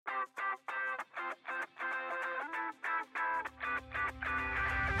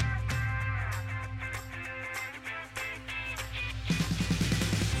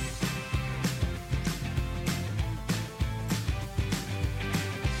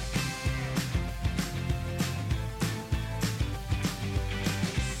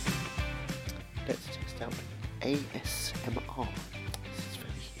ASMR. This is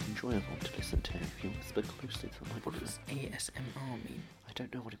very enjoyable to listen to if you whisper closely to the microphone. What does ASMR mean? I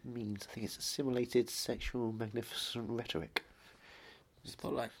don't know what it means. I think it's simulated sexual magnificent rhetoric.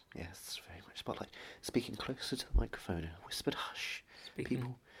 Spotlight. Yes, very much spotlight. Speaking closer to the microphone in a whispered hush.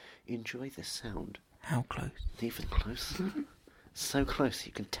 People enjoy this sound. How close? Even closer. So close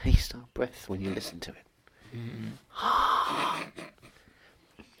you can taste our breath when you listen to it.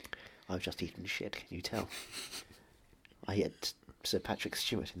 I've just eaten shit, can you tell? I ate Sir Patrick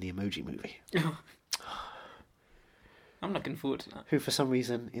Stewart in the Emoji Movie. I'm looking forward to that. Who, for some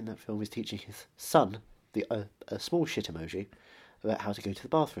reason, in that film is teaching his son, a small shit emoji, about how to go to the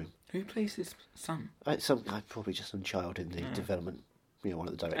bathroom. Who plays his son? Probably just some child in the development, one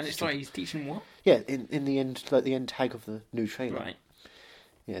of the directors. And it's like he's teaching what? Yeah, in the end, like the end tag of the new trailer. Right.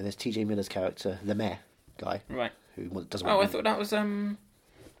 Yeah, there's T.J. Miller's character, the mayor guy. Right. Who doesn't. I thought that was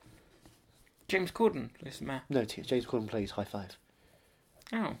James Corden plays the mayor. No, James Corden plays High Five.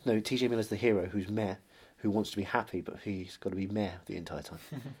 Oh. No, T.J. Miller's the hero who's mayor, who wants to be happy, but he's got to be mayor the entire time.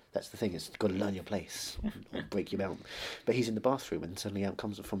 That's the thing, you've got to learn your place, or break your mountain. But he's in the bathroom, and suddenly out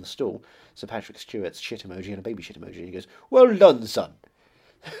comes from the stall Sir Patrick Stewart's shit emoji and a baby shit emoji, and he goes, "Well done, son.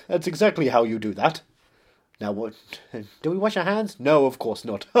 That's exactly how you do that. Now what? Do we wash our hands? No, of course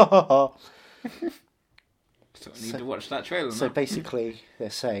not. Ha ha ha." So I need to watch that trailer. So now. basically, they're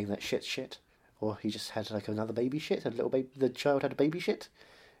saying that shit's shit, or he just had like another baby shit, the child had a baby shit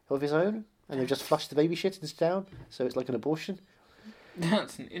of his own, and they've just flushed the baby shit and it's down, so it's like an abortion.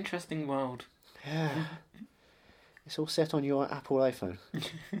 That's an interesting world. Yeah. It's all set on your Apple iPhone.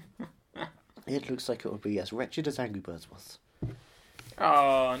 It looks like it would be as wretched as Angry Birds was.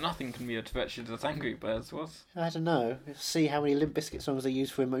 Oh, nothing can be as wretched as Angry Birds was. I don't know. Let's see how many Limp Bizkit songs they use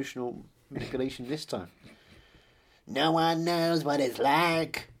for emotional manipulation this time. No one knows what it's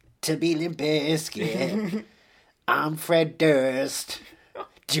like to be Limp Bizkit. I'm Fred Durst.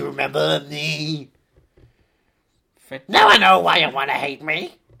 Do you remember me? Now I know why you want to hate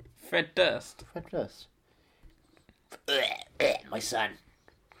me. Fred Durst. Fred Durst. My son.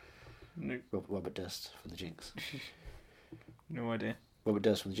 No, Robert Durst from the Jinx. no idea. Robert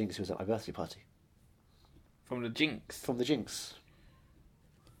Durst from the Jinx, who was at my birthday party. From the Jinx. From the Jinx.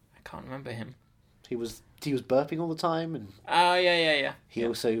 I can't remember him. He was burping all the time, and Oh, yeah. he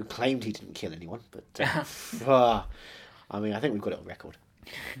also claimed he didn't kill anyone. But I mean, I think we've got it on record.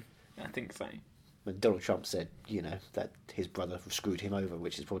 I think so. When Donald Trump said, that his brother screwed him over,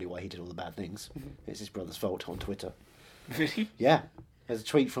 which is probably why he did all the bad things. It's his brother's fault on Twitter. Really? Yeah. There's a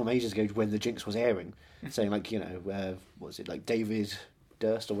tweet from ages ago when the Jinx was airing, saying what was it, like David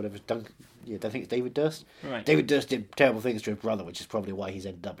Durst or whatever? I think it's David Durst. Right. David Durst did terrible things to his brother, which is probably why he's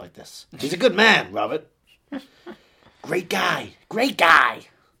ended up like this. He's a good man, Robert. Great guy.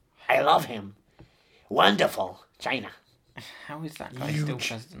 I love him. Wonderful. China. How is that guy still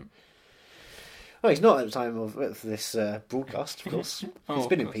president? Well, he's not at the time of this broadcast, of course. He's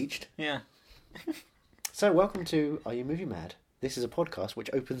been impeached. Yeah. So, welcome to Are You Movie Mad? This is a podcast which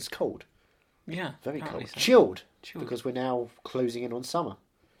opens cold. Yeah. Very cold. apparently so. Chilled. Because we're now closing in on summer.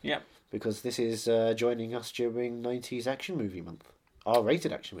 Yep. Because this is joining us during 90s Action Movie Month.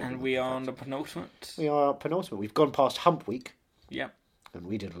 R-rated Action Movie Month. And we are on the penultimate. We are penultimate. We've gone past Hump Week. Yep. And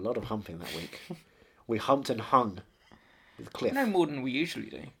we did a lot of humping that week. We humped and hung with Cliff. No more than we usually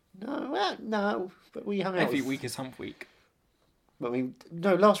do. No, but we hung out Every with... week is hump week. I mean,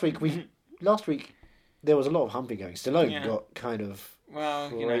 no, last week there was a lot of humping going. Stallone got kind of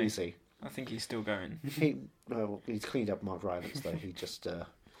crazy. I think he's still going. He's cleaned up Mark Rylance, though. He just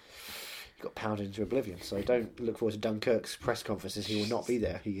he got pounded into oblivion. So don't look forward to Dunkirk's press conferences. He will not be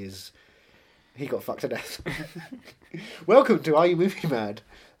there. He got fucked to death. Welcome to Are You Movie Mad,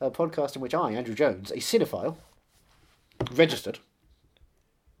 a podcast in which I, Andrew Jones, a cinephile, registered.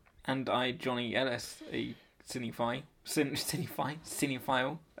 And I, Johnny Ellis, a cinephile.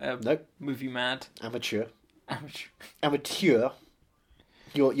 Nope. Movie mad. Amateur.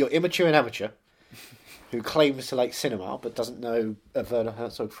 You're immature and amateur who claims to like cinema but doesn't know a Werner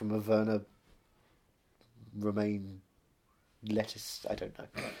Herzog from a Werner Romaine lettuce. I don't know.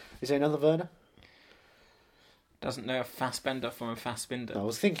 Is there another Werner? Doesn't know a Fassbender from a Fassbinder. I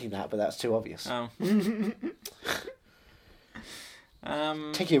was thinking that, but that's too obvious. Oh.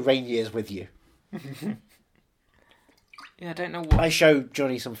 Take your rain years with you. Yeah, I don't know what... I show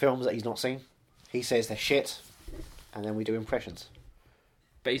Johnny some films that he's not seen. He says they're shit, and then we do impressions.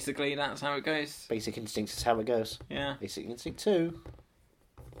 Basically, that's how it goes. Basic Instinct is how it goes. Yeah. Basic Instinct 2.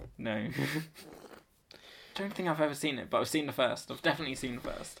 No. Don't think I've ever seen it, but I've seen the first. I've definitely seen the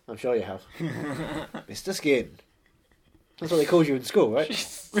first. I'm sure you have. Mr. Skin. That's what they called you in school,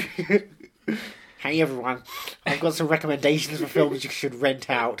 right? Hey everyone, I've got some recommendations for films you should rent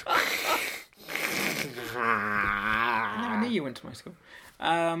out. I knew you went to my school.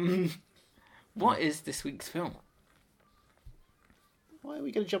 What is this week's film? Why are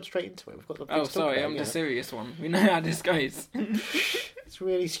we going to jump straight into it? We've got the Oh, sorry, I'm the serious one. We know how this goes. It's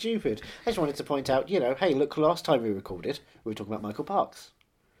really stupid. I just wanted to point out, hey, look, last time we recorded, we were talking about Michael Parks.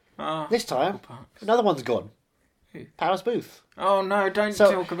 This time, another one's gone. Who? Powers Booth. Oh no, don't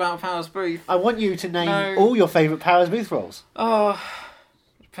talk about Powers Booth. I want you to name all your favourite Powers Booth roles. Oh,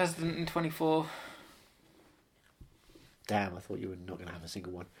 President in 24. Damn, I thought you were not going to have a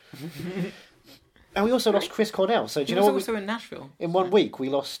single one. And we also lost Chris Cornell. So do you know what? He was also in Nashville. In 1 week, we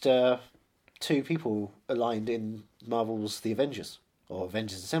lost 2 people aligned in Marvel's The Avengers, or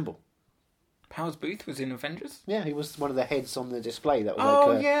Avengers Assemble. Powers Booth was in Avengers? Yeah, he was one of the heads on the display. That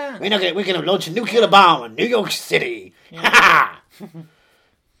was yeah. We're going to launch a nuclear bomb in New York City. Yeah. And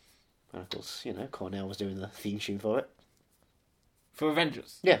of course, Cornell was doing the theme tune for it. For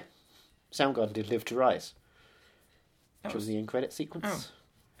Avengers? Yeah. Soundgarden did Live to Rise. Which was the end credit sequence. Oh,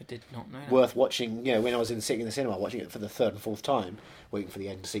 I did not know that. Worth watching, when I was sitting in the cinema watching it for the 3rd and 4th time, waiting for the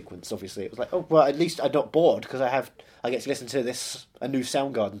end sequence, obviously. It was like, oh, well, at least I'm not bored because I get to listen to a new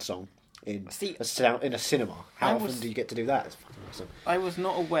Soundgarden song in a cinema. How often do you get to do that? It's fucking awesome. I was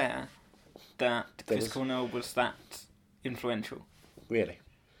not aware that Chris Cornell was that influential. Really?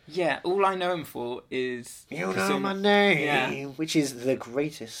 Yeah, all I know him for is... You Know My Name, yeah. Which is the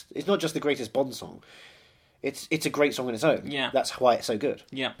greatest... It's not just the greatest Bond song. It's a great song on its own. Yeah. That's why it's so good.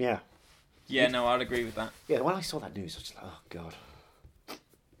 Yeah. Yeah. Yeah, no, I'd agree with that. Yeah, when I saw that news, I was just like, oh, God.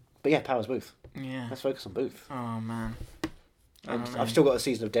 But yeah, Powers Booth. Yeah. Let's focus on Booth. Oh, man. And I've still got a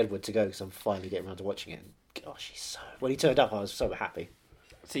season of Deadwood to go because I'm finally getting around to watching it. And gosh, when he turned up, I was so happy.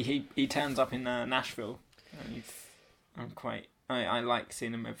 See, he turns up in Nashville, and I like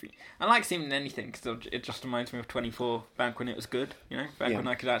seeing him I like seeing him in anything because it just reminds me of 24 back when it was good. Back when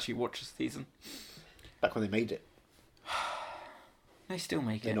I could actually watch a season. Back when they made it. They still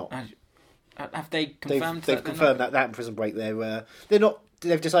make They're it. not. Have they confirmed? They've confirmed that in Prison Break they're not.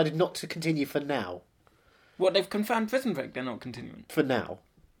 They've decided not to continue for now. What, they've confirmed Prison Break? They're not continuing for now.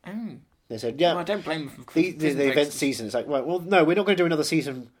 Oh. They said, yeah. Well, I don't blame them for the event season. It's like, right, well, no, we're not going to do another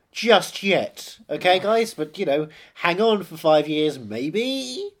season just yet, okay, guys? But hang on for 5 years,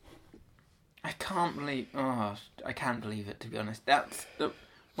 maybe. I can't believe it. To be honest, that's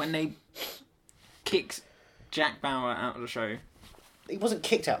when they kicked Jack Bauer out of the show. He wasn't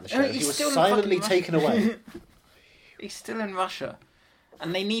kicked out of the show. He was still silently taken away. He's still in Russia,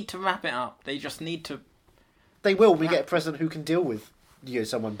 and they need to wrap it up. They just need to. They will. We get a president who can deal with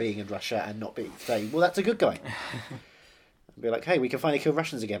someone being in Russia and not say, well, that's a good guy. Be like, hey, we can finally kill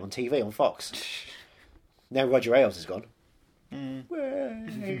Russians again on TV on Fox. Now Roger Ailes is gone.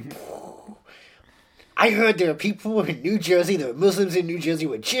 I heard there are people in New Jersey, there were Muslims in New Jersey who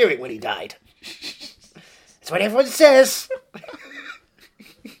were cheering when he died. That's what everyone says.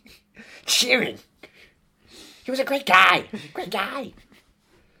 Cheering. He was a great guy. Great guy.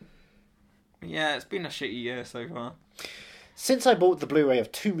 Yeah, it's been a shitty year so far. Since I bought the Blu-ray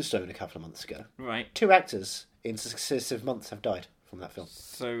of Tombstone a couple of months ago, right, 2 actors in successive months have died from that film.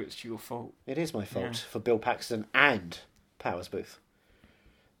 So it's your fault. It is my fault for Bill Paxton and Powers Booth.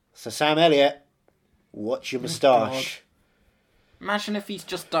 So Sam Elliott, watch your moustache. Imagine if he's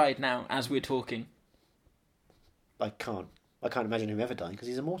just died now as we're talking. I can't imagine him ever dying because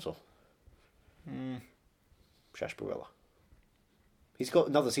he's immortal. Sarsaparilla. He's got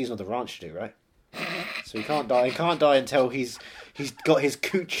another season of The Ranch to do, right? So he can't die. He can't die until he's got his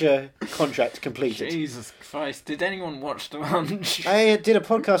Kucha contract completed. Jesus Christ! Did anyone watch The Ranch? I did a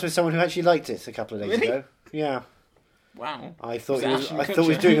podcast with someone who actually liked it a couple of days ago. Yeah. Wow. I thought he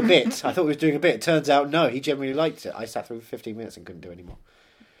was doing a bit. Turns out no, he genuinely liked it. I sat through 15 minutes and couldn't do any more.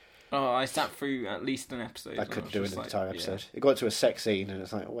 Oh, I sat through at least an episode. I couldn't do an entire episode. It got to a sex scene and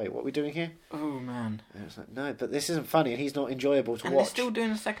it's like, wait, what are we doing here? Oh man. And it's like, no, but this isn't funny and he's not enjoyable to watch. And they're still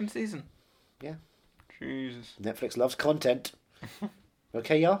doing a second season. Yeah. Jesus. Netflix loves content.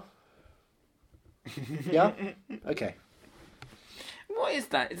 Okay, yeah? Yeah? Okay. What is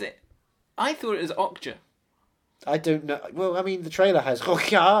that? Is it... I thought it was Okja. I don't know. Well, I mean, the trailer has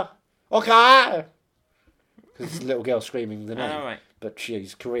Okja! Okja! Because it's a little girl screaming the name. Oh, right. But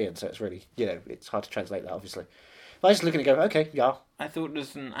she's Korean, so it's really, it's hard to translate that, obviously. But I just look at it and go, okay, yeah. I thought it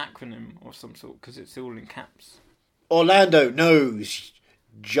was an acronym of some sort, because it's all in caps. Orlando knows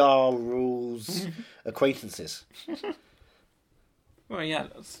Ja Rule's acquaintances. Well, yeah,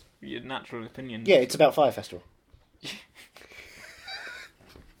 that's your natural opinion. Yeah, it's about Fire Festival.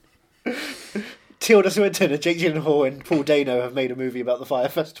 Tilda Swinton and Jake Gyllenhaal and Paul Dano have made a movie about the Fire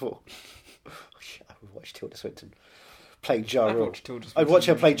Festival. watch Tilda Swinton playing Ja I'd Rule. watch Tilda I'd watch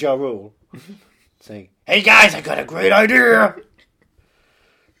her Swinton. play Ja Rule, saying, "Hey guys, I got a great idea."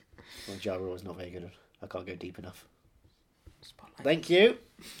 Well, Ja Rule is not very good. I can't go deep enough. Spotlight. Thank you.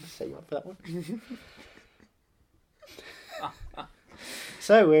 Set you up for that one.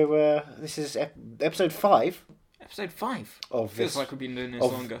 So we're this is episode 5 Episode 5. of Feels this like we've been doing this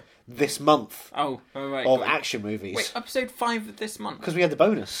of longer. this month Oh, right. of got it. action movies. Wait, episode 5 of this month. Because we had the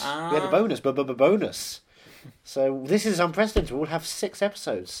bonus. We had the bonus, bonus. So this is unprecedented. We'll have 6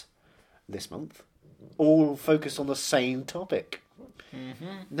 episodes this month, all focused on the same topic. Mm-hmm.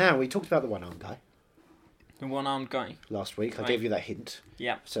 Now, we talked about the one-armed guy The one-armed guy. last week. I Right. gave you that hint.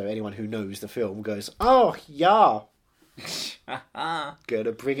 Yeah. So anyone who knows the film goes, "Oh, yeah, Ah.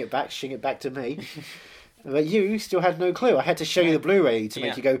 gonna bring it back, shing it back to me." But you still had no clue. I had to show you the Blu-ray to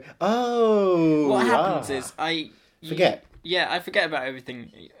make Yeah. you go, "Oh, What happens ah." is I Forget. I forget about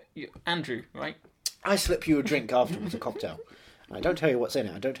everything. Andrew, right? I slip you a drink afterwards, a cocktail. I don't tell you what's in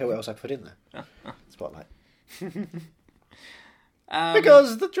it. I don't tell you what else I put in there. Spotlight.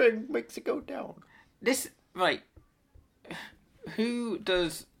 Because the drink makes it go down. This right.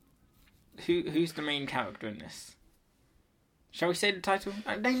 Who's the main character in this? Shall we say the title?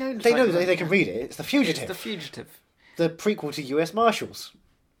 They know the They title. know they can read it. It's The Fugitive. It's The Fugitive. The prequel to US Marshals.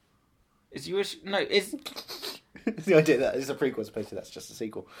 Is US? No, is The idea that it's a prequel as opposed to that's just a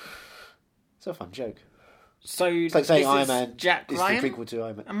sequel. It's a fun joke. so. It's like saying is Iron this Man Jack is Ryan. the prequel to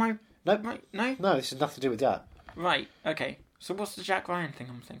Iron Man. Am I? Nope. Right? No. No, this has nothing to do with that. Right. Okay. So what's the Jack Ryan thing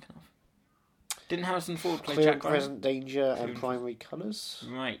I'm thinking of? Didn't Harrison Ford play Clear Jack and Ryan? Present Danger and Clear- Primary Colours.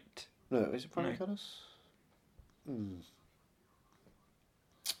 Right. No, is it Primary No. Colours?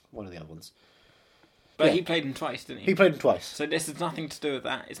 One of the other ones. But Yeah. he played him twice, didn't he? He played him twice. So this has nothing to do with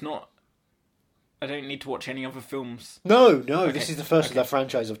that. It's not. I don't need to watch any other films No, this Okay. is the first of Okay. the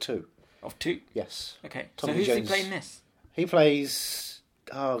franchise of 2. of 2. Yes. Okay. Tommy so who's Jones. he playing this? He plays.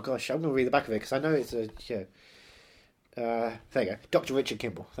 Oh gosh, I'm going to read the back of it because I know it's a. Yeah. There you go. Dr. Richard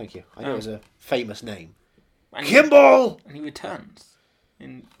Kimball. Thank you. I know Oh. it's a famous name. And Kimball! and he returns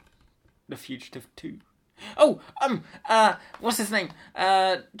in The Fugitive 2. Oh, what's his name?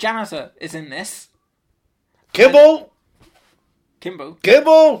 Janitor is in this. Kimball! Kimbo.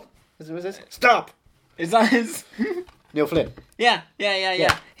 Kimball! What's this? Stop! Is that his? Neil Flynn. Yeah.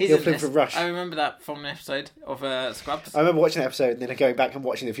 He's Neil in Flynn this. from Rush. I remember that from an episode of Scrubs. I remember watching the episode and then going back and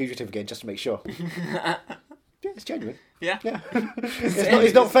watching The Fugitive again just to make sure. Yeah, it's genuine. Yeah. Yeah.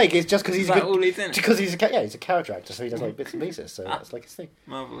 it's not fake, it's just because he's Is a that good. all he's in? Because he's a he's a character actor, so he does like bits and pieces, so that's like his thing.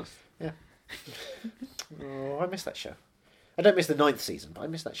 Marvelous. Oh, I miss that show. I don't miss the 9th season, but I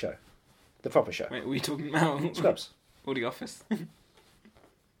miss that show. The proper show. Wait, are we talking about Scrubs. or The Office?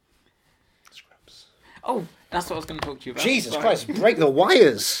 Scrubs. Oh, that's what I was going to talk to you about. Jesus Sorry. Christ, break the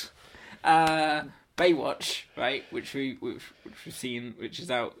wires! Baywatch, right? Which we've seen, which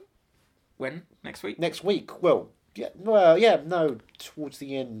is out when next week. Next week, no, towards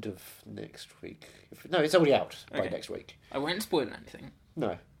the end of next week. No, it's already out by Okay. next week. I won't spoil anything.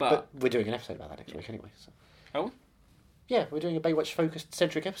 No, But- we're doing an episode about that next week anyway. So. Oh, Yeah, we're doing a Baywatch focused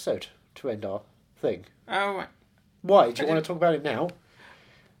centric episode to end our thing. oh right. Why? Do you want to talk about it now?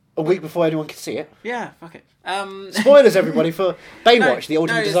 A week before anyone can see it? Yeah, fuck it. Spoilers, everybody, for Baywatch, No, the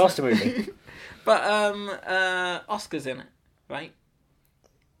ultimate no, it's disaster not. movie. But Oscar's in it, right?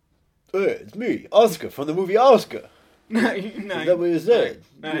 It's me, Oscar, from the movie Oscar. No. Is that what you said?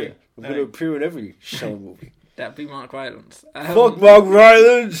 No, Yeah. I'm going to appear in every summer movie. That'd be Mark Rylance. Fuck Mark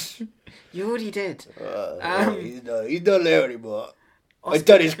Rylance! You already did. He's not there anymore. I Oscar-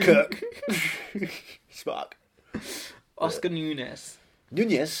 done his cook. Spark. Oscar Nunez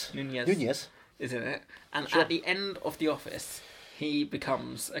Nunez is in it, and Sure. at the end of The Office, he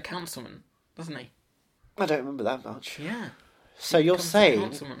becomes a councilman, doesn't he? I don't remember that much. Yeah. So you're Becomes a saying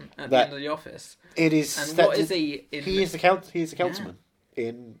councilman at the that end of The Office. it is And that what is he in? he is the councilman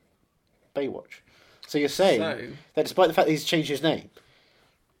in Baywatch. So you're saying that despite the fact that he's changed his name,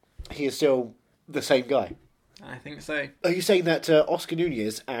 he is still the same guy. I think so. Are you saying that Oscar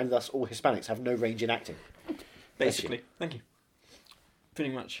Nunez and thus all Hispanics have no range in acting? Basically. Thank you. Pretty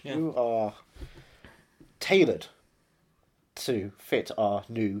much, yeah. You are tailored to fit our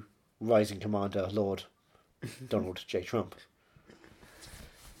new rising commander, Lord Donald J. Trump.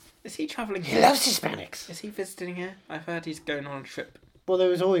 Is he travelling He here? loves Hispanics. Is he visiting here? I've heard he's going on a trip. Well, there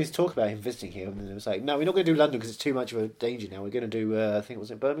was always talk about him visiting here, and then it was like, no, we're not going to do London because it's too much of a danger now. We're going to do, I think,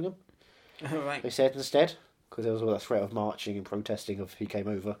 was it Birmingham? Oh, right. They said instead, because there was all that threat of marching and protesting if he came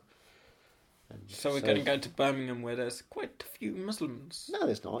over. And So we're going to go to Birmingham where there's quite a few Muslims. No,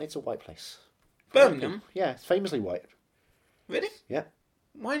 there's not. It's a white place. Birmingham? Yeah, it's famously white. Really? Yeah.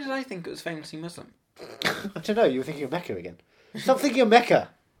 Why did I think it was famously Muslim? I don't know, you were thinking of Mecca again. Stop thinking of Mecca!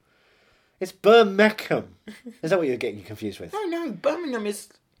 It's Birmingham. Is that what you're getting confused with? No, Birmingham is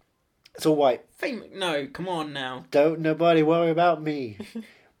It's all white. famous. No, come on now. Don't nobody worry about me.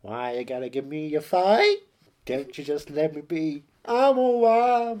 Why you gotta give me a fight? Don't you just let me be? I'm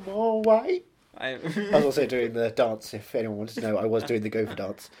all white. I was also doing the dance, if anyone wanted to know. I was doing the gopher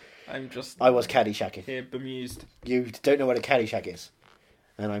dance. I was Caddyshack. Here, bemused. You don't know what a Caddyshack is.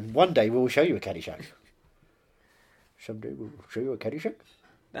 And one day we will show you a Caddyshack. Someday we'll show you a Caddyshack.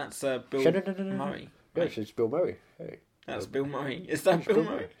 That's Bill Murray. Yes, it's Bill Murray. Hey. That's Bill Murray. Is that Bill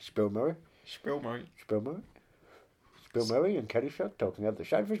Murray? It's Bill Murray. It's Bill Murray. It's Bill Murray. It's Bill Murray and Caddyshack talking out the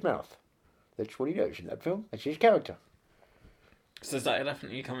side of his mouth. That's what he knows in that film. That's his character. So is that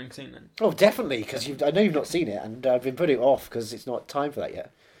definitely coming soon then? Oh, definitely, because I know you've not seen it, and I've been putting it off because it's not time for that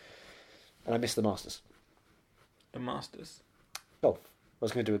yet. And I missed the Masters. The Masters? Golf. I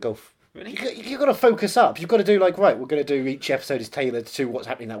was going to do a golf. Really? You've got to focus up. You've got to do we're going to do each episode is tailored to what's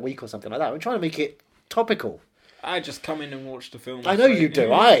happening that week or something like that. We're trying to make it topical. I just come in and watch the film. I know you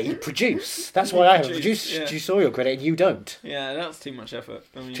do. I produce. That's why I have a producerial credit and you don't. Yeah, that's too much effort.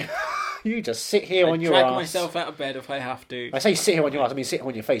 I mean, you just sit here on your ass. ass. Drag myself out of bed if I have to. I say sit here on your ass. I mean sit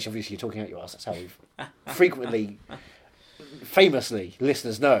on your face. Obviously, you're talking out your ass. That's how we've frequently, famously,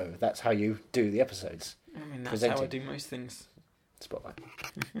 listeners know that's how you do the episodes. I mean, that's how I do most things. Spotlight.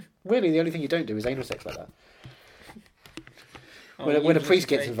 Really, the only thing you don't do is anal sex like that. Oh, when a priest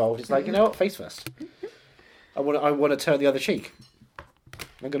gets involved, it's like, you know what, face first. I want to turn the other cheek.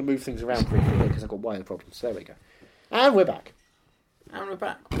 I'm going to move things around briefly here because I've got wire problems. There we go. And we're back.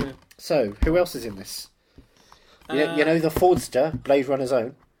 So, who else is in this? You know the Fordster, Blade Runner's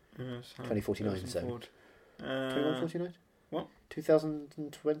own. 2049 zone. 2149? What?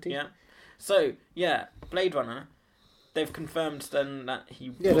 2020? Yeah. So, yeah, Blade Runner. They've confirmed then that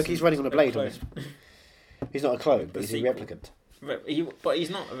he. Yeah, look, he's running on a blade. He's not a clone, but he's a replicant. But he's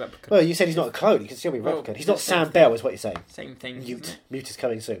not a replicant. Well, you said he's not a clone. He can still be a replicant. He's not Sam Bell, is what you're saying. Same thing. Mute is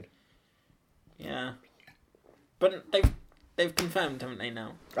coming soon. Yeah, but they've confirmed, haven't they?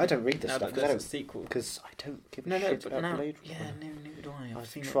 Now I don't read this stuff because there's a sequel. Because I don't give a shit about Blade. Yeah, neither do I.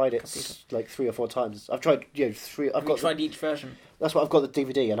 I've tried it like 3 or 4 times. I've tried three. I've tried each version. That's what I've got the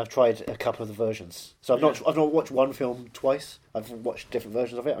DVD, and I've tried a couple of the versions. So I've not watched one film twice. I've watched different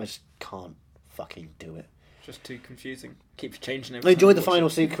versions of it. I just can't fucking do it. Just too confusing. Keeps changing I everything. enjoyed the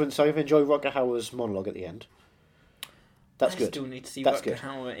final sequence. I enjoyed Rutger Hauer's monologue at the end. That's good. I still need to see That's Rutger good.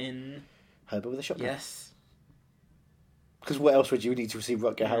 Hauer in Herbert with a Shotgun. Yes. Because what else would you need to see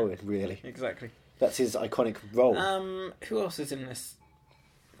Rutger Hauer in, really? Exactly. That's his iconic role. Who else is in this?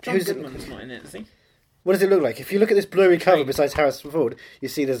 John Goodman's not in it, is he? What does it look like? If you look at this blurry cover besides Harrison Ford, you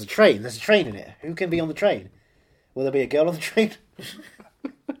see there's a train. There's a train in it. Who can be on the train? Will there be a girl on the train?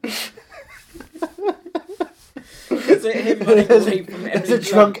 Is it him running away from There's a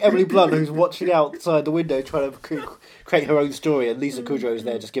drunk Emily Blunt who's watching outside the window trying to create her own story, and Lisa Kudrow's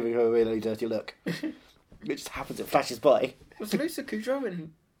there just giving her a really dirty look. It just happens, it flashes by. Was Lisa Kudrow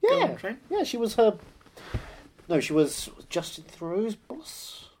in Yeah. Girl on the Train? Yeah, she was her... No, she was Justin Theroux's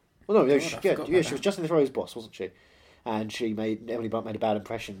boss? Well, no, she was Justin Theroux's boss, wasn't she? And Emily Blunt made a bad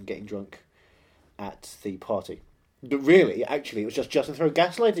impression getting drunk at the party. But really, actually, it was just Justin Theroux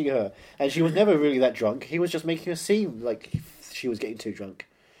gaslighting her. And she was never really that drunk. He was just making her seem like she was getting too drunk.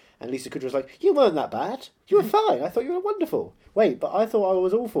 And Lisa Kudrow was like, you weren't that bad. You were fine. I thought you were wonderful. Wait, but I thought I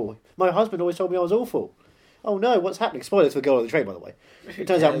was awful. My husband always told me I was awful. Oh no, what's happening? Spoilers for Girl on the Train, by the way. It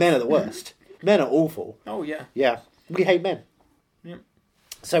turns out men are the worst. Men are awful. Oh, yeah. Yeah. We hate men. Yeah.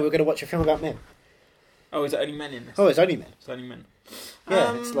 So we're going to watch a film about men. Oh, is it only men in this? Oh, it's only men. It's only men.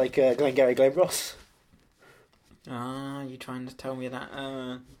 Yeah, it's like Glengarry Glen Ross. Ah, you trying to tell me that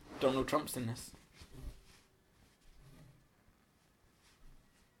Donald Trump's in this?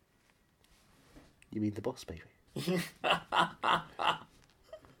 You mean the boss, baby?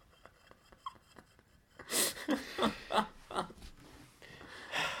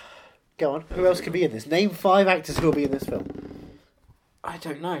 Go on. Who else could be in this? Name 5 actors who will be in this film. I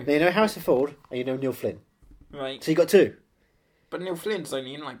don't know. Now, you know Harrison Ford and you know Neil Flynn. Right. So you got 2. But Neil Flynn's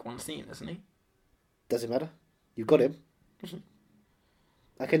only in like one scene, isn't he? Doesn't matter. You've got him.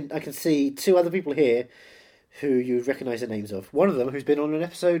 I can see 2 other people here who you would recognise the names of. One of them who's been on an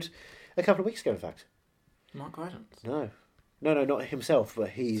episode a couple of weeks ago, in fact. Mark Rylance. No, not himself,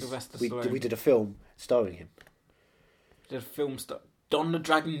 but Sylvester we did a film starring him. Did a film star Don the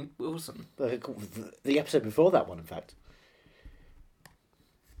Dragon Wilson. The episode before that one, in fact.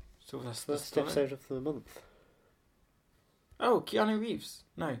 Sylvester First episode of the month. Oh, Keanu Reeves.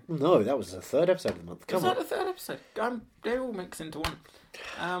 No. No, that was the third episode of the month. Come Was on. that the third episode? They all mix into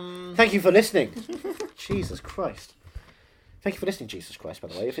one. Thank you for listening. Jesus Christ. Thank you for listening, Jesus Christ, by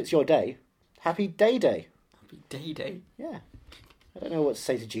the way. If it's your day, happy day. Happy day. Yeah. I don't know what to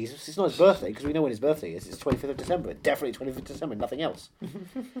say to Jesus. It's not his birthday, because we know when his birthday is. It's 25th of December. It's definitely 25th of December, nothing else.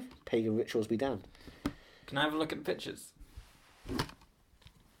 Pagan rituals be damned. Can I have a look at the pictures?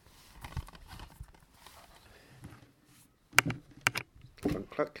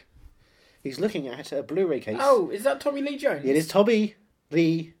 Cluck. He's looking at a Blu-ray case. Oh, is that Tommy Lee Jones? It is Tommy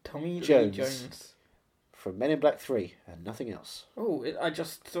Lee Tommy Jones. Lee Jones. From Men in Black 3 and nothing else. Oh, I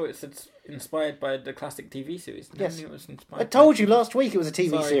just thought it said inspired by the classic TV series. Yes. It was inspired I told you last week it was a TV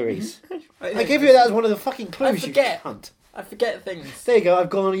Sorry. series. I gave you that as one of the fucking clues, you forget. cunt. I forget things. There you go, I've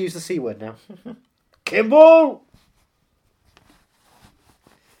gone on to use the C word now. Kimball!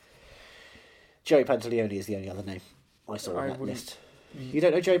 Joey Pantaleone is the only other name I saw on that wouldn't- list. You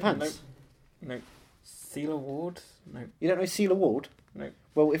don't know Joey Pants? No. Seal Award? No. You don't know Seal Award? No.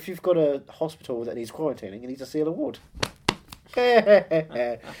 Well, if you've got a hospital that needs quarantining, it needs a Seal Award.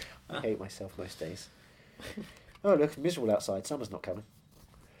 I hate myself most days. Oh, look, it's miserable outside. Summer's not coming.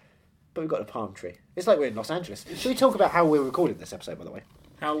 But we've got a palm tree. It's like we're in Los Angeles. Should we talk about how we're recording this episode, by the way?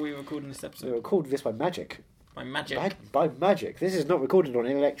 How are we recording this We're episode? recording this by magic. By magic. By magic. This is not recorded on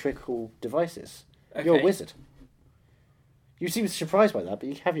electrical devices. Okay. You're a wizard. You seem surprised by that, but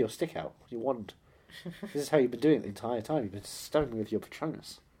you have your stick out, your wand. This is how you've been doing it the entire time. You've been stunning me with your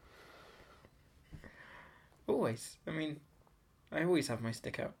Patronus. Always. I mean, I always have my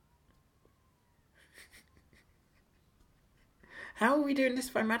stick out. How are we doing this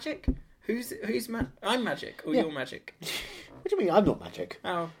by magic? Who's I'm magic, or Yeah. you're magic? What do you mean? I'm not magic.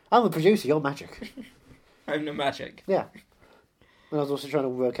 Oh, I'm the producer. You're magic. I'm the magic. Yeah. And I was also trying to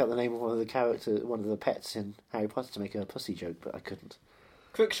work out the name of one of the pets in Harry Potter to make a pussy joke, but I couldn't.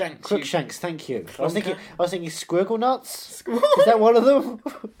 Crookshanks. Crookshanks, thank you. I was Clunker. thinking Squirgle Nuts. What? Is that one of them?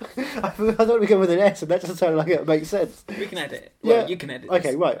 I thought we go with an S, and that doesn't sound like it makes sense. We can edit it. Yeah. Well, you can edit this.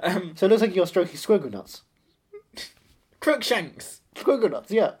 Okay, right. So it looks like you're stroking Squirgle Nuts. Crookshanks. Squirgle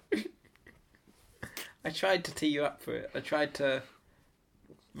Nuts, yeah. I tried to tee you up for it. I tried to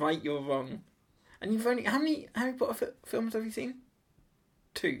right your wrong. And you've only... How many Harry Potter films have you seen?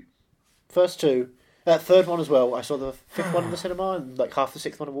 2. First two. Third one as well. I saw the fifth one in the cinema, and like half the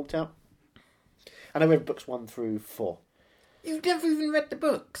sixth one I walked out. And I read books 1 through 4. You've never even read the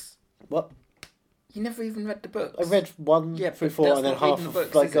books. What? You never even read the books. I read 1 Yeah, through but 4, that's and then not half reading of, the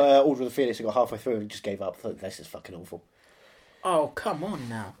books, like is it? Order of the Phoenix. I got halfway through and just gave up. Thought this is fucking awful. Oh, come on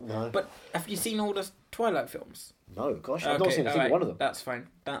now. No. But have you seen all the Twilight films? No, gosh, I've not seen a single alright. one of them. That's fine.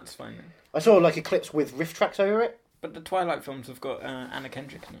 That's fine then. I saw like a clips with riff tracks over it. But the Twilight films have got Anna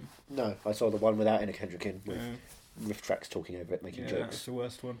Kendrick in them. No, I saw the one without Anna Kendrick in, with Yeah. riff tracks talking over it, making Yeah, that's jokes. the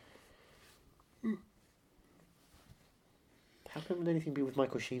worst one. How can anything be with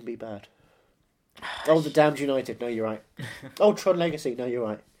Michael Sheen be bad? Oh, The Damned United. No, you're right. Oh, Tron Legacy. No, you're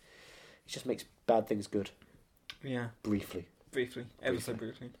right. He just makes bad things good. Yeah, Briefly. briefly. Ever so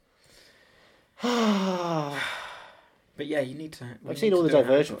briefly. I've But yeah, you need to... seen all the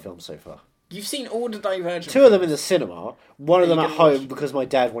Divergent films so far. You've seen all the Divergent 2 of them in the cinema, one of Are them you at gonna home because my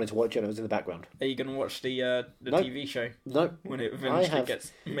dad wanted to watch it and it was in the background. Are you going to watch the Nope. TV show No, when it eventually have-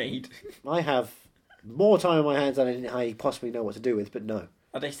 gets made? I have more time on my hands than I possibly know what to do with, but no.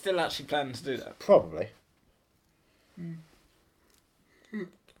 Are they still actually planning to do that? Probably.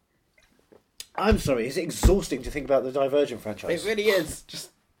 I'm sorry, it's exhausting to think about the Divergent franchise. It really is.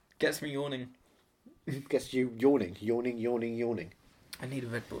 Just gets me yawning. Gets you yawning. I need a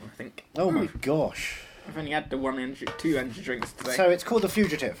Red Bull, I think. Oh my gosh. I've only had the 2 energy drinks today. So it's called The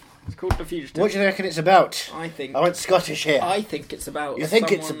Fugitive. It's called The Fugitive. What do you reckon it's about? I think... I went Scottish here. I think it's about You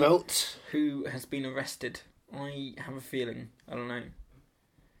think it's someone about... who has been arrested. I have a feeling, I don't know,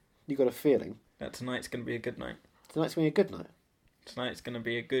 You got a feeling? that tonight's going to be a good night. Tonight's going to be a good night. Tonight's going to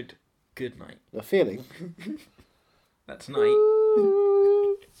be a good night. A feeling? That tonight...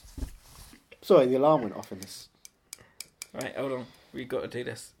 Sorry, the alarm went off in this. Right, hold on. We've got to do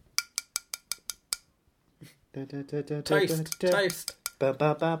this. Toast. Toast. Ba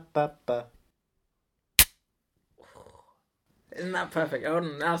ba ba ba ba. Isn't that perfect? Hold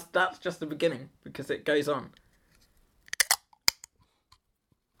on, that's just the beginning, because it goes on.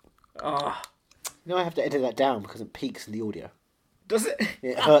 Ah, You know, I have to edit that down because it peaks in the audio. does it?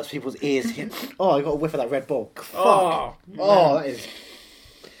 It hurts people's ears. Oh, I got a whiff of that Red Bull. Fuck. Oh, Oh, that is...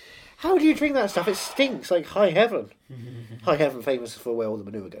 How do you drink that stuff? It stinks like high heaven. High heaven famous for where all the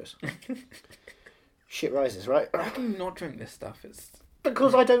manure goes. Shit rises, right? How can you not drink this stuff?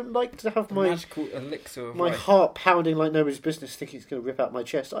 Because I don't like to have The my magical elixir of my life. heart pounding like nobody's business, thinking it's going to rip out my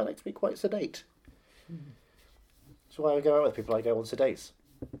chest. I like to be quite sedate. That's why I go out with people. I go on sedates.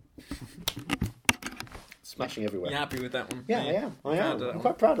 Smashing everywhere. You happy with that one? Yeah, Are you I am. proud of that I'm one?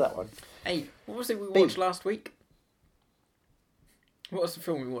 quite proud of that one. Hey, what was it we Big. watched last week? What was the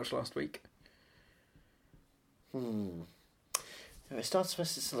film we watched last week? It starts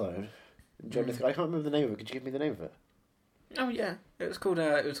Sylvester Stallone. And Joe Lithgow. I can't remember the name of it. Could you give me the name of it? Oh yeah, it was called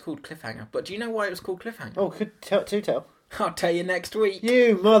Cliffhanger. But do you know why it was called Cliffhanger? Oh, could tell. I'll tell you next week.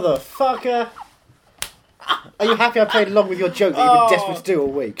 You motherfucker! Are you happy I played along with your joke that you've been desperate to do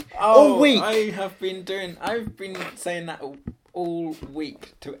all week? All week! I've been saying that all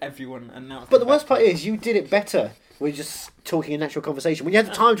week to everyone, and now. But the worst part is, you did it better when you're just talking in natural conversation. When you had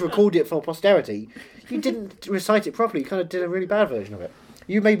the time to record it for posterity, you didn't recite it properly. You kind of did a really bad version of it.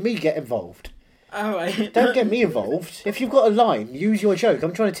 You made me get involved. Oh, Don't get me involved. If you've got a line, use your joke.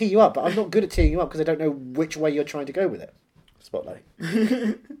 I'm trying to tee you up, but I'm not good at teeing you up because I don't know which way you're trying to go with it. Spotlight.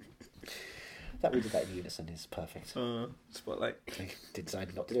 That we did that in unison is perfect. Spotlight. I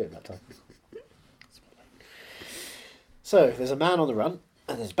decided not to do it that time. So, there's a man on the run,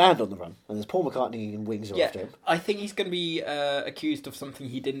 and there's a band on the run, and there's Paul McCartney and Wings are after him. I think he's going to be accused of something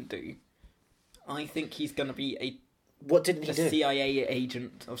he didn't do. I think he's going to be What didn't he a do? CIA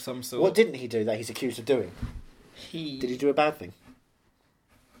agent of some sort. What didn't he do that he's accused of doing? Did he do a bad thing?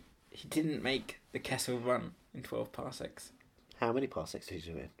 He didn't make the Kessel Run in 12 parsecs. How many parsecs did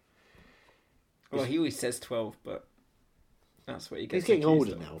he do it? Well, he always says 12, but that's what he gets He's getting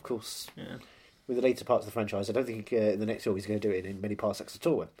accused older of. now, of course. Yeah. With the later parts of the franchise, I don't think in the next film he's going to do it in many parsecs at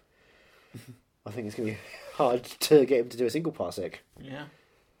all. I think it's going to be hard to get him to do a single parsec. Yeah.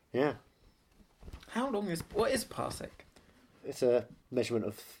 Yeah. What is parsec? It's a measurement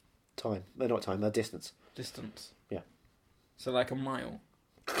of time. No, not time, distance. Distance. Yeah. So like a mile.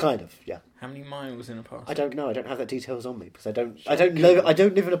 Kind of, yeah. How many miles in a parsec? I don't know. I don't have that details on me because I don't Google. I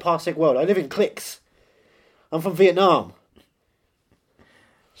don't live in a parsec world. I live in clicks. I'm from Vietnam.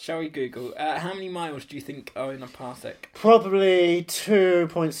 Shall we Google? How many miles do you think are in a parsec? Probably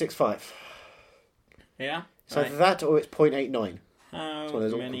 2.65. Yeah. So Right. that or it's 0.89. How one of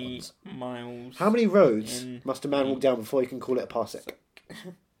those awkward many ones. miles? How many roads in must a man walk down before he can call it a parsec?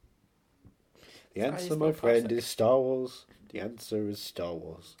 The How answer, you my spell friend, parsec? is Star Wars. The answer is Star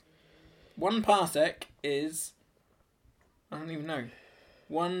Wars. 1 parsec is, I don't even know,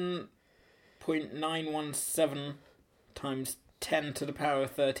 1.917 times 10 to the power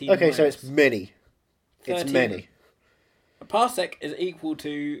of 13. Okay, so miles. it's many. It's 13. many. A parsec is equal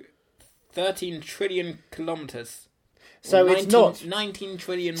to 13 trillion kilometres. So Or it's not. 19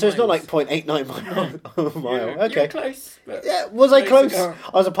 trillion So it's not miles. like 0.89 mile. You were Okay. close. But Yeah, was I Close close? enough.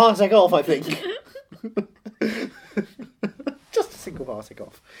 I was a parsec off, I think. Just a single parsec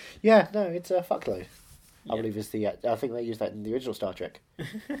off. Yeah, no, it's a fuckload. Yeah. I believe is the. I think they used that in the original Star Trek.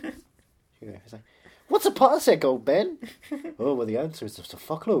 It's like, what's a parsec, old Ben? Oh, well, the answer is just a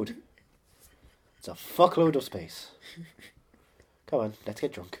fuckload. It's a fuckload of space. Come on, let's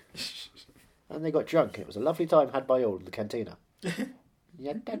get drunk. And they got drunk. It was a lovely time had by all in the cantina. I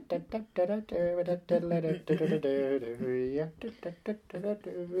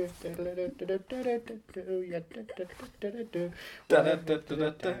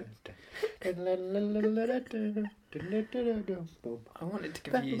wanted to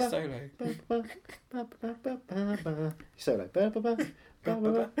give you a solo. Solo.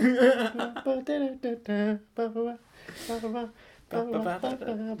 I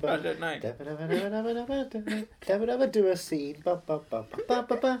don't know. Do a scene. I thought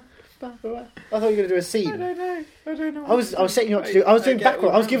you were going to do a scene. I don't know. I was setting you up to do. I was doing get backward.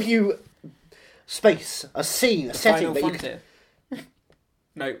 what I was you giving you space, a scene, a setting Final that you could. Frontier.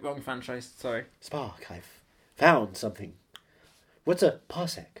 No, wrong franchise. Sorry. Spark, I've found something. What's a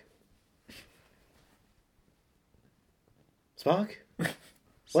parsec? Spark?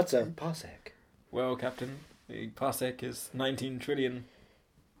 What's a parsec? Well, Captain, the parsec is 19 trillion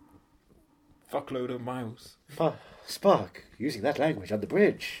fuckload of miles. Spark, using that language on the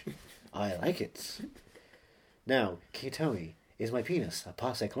bridge. I like it. Now, can you tell me, is my penis a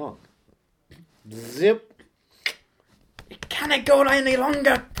parsec long? Zip. Can it go any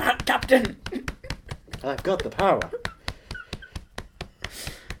longer, Captain? I've got the power.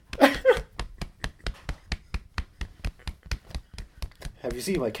 Have you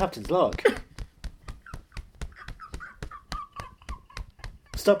seen my captain's log?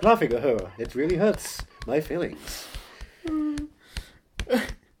 Stop laughing, Uhura. It really hurts my feelings.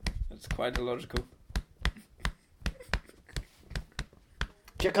 That's quite illogical.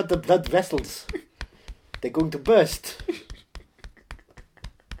 Check out the blood vessels. They're going to burst.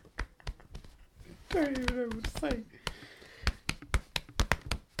 don't even know what to say.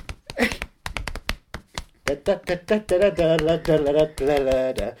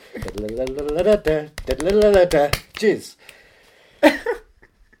 Jizz.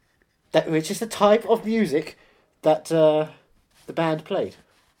 Which is the type of music that the band played.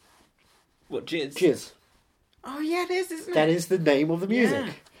 What, Jizz? Jizz. Oh, yeah, it is, isn't it? That is the name of the music.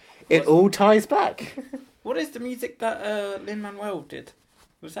 Yeah. It all ties back. What is the music that Lin-Manuel did?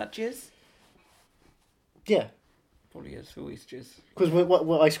 Was that Jizz? Yeah. Probably is, always Jizz. Because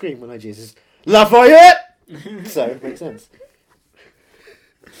what I scream when I jizz is Lafayette! So, it makes sense.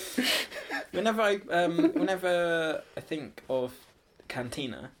 Whenever I think of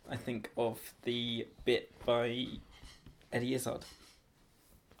Cantina, I think of the bit by Eddie Izzard.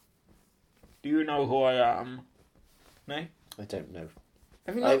 Do you know who I am? No? I don't know.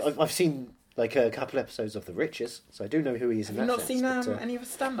 Have you not, I've seen like a couple episodes of The Riches, so I do know who he is in have that you not sense. seen but, any of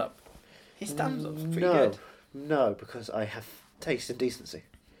his stand-up? His stand-up's pretty no, good. No, because I have taste and decency.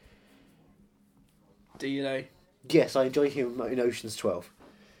 Do you know? Yes, I enjoy him in Ocean's 12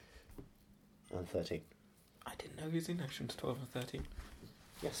 and 13. I didn't know he was in Ocean's 12 and 13.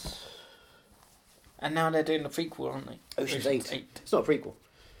 Yes. And now they're doing the prequel, aren't they? Ocean's 8. It's not a prequel.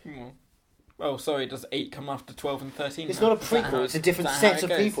 Oh, sorry, does 8 come after 12 and 13? It's now? not a prequel, it's a different set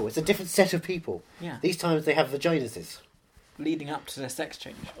of people. It's a different set of people. Yeah. These times they have vaginuses. Leading up to their sex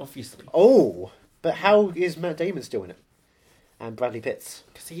change, obviously. Oh, but how is Matt Damon still in it? And Bradley Pitt's?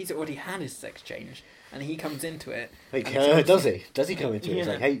 Because he's already had his sex change, and he comes into it. Like, does he? Does he come into it? He's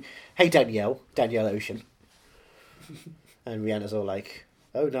Yeah. like, hey Danielle Ocean. And Rihanna's all like,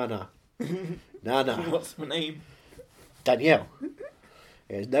 oh, no. No. What's my name? Danielle.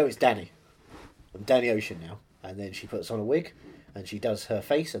 He goes, no, it's Danny. I'm Danny Ocean now. And then she puts on a wig, and she does her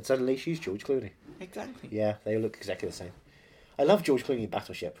face, and suddenly she's George Clooney. Exactly. Yeah, they look exactly the same. I love George Clooney in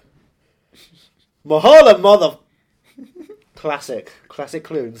Battleship. Mahala, mother... Classic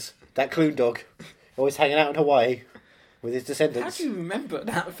Cloons. That Cloon dog. Always hanging out in Hawaii with his descendants. How do you remember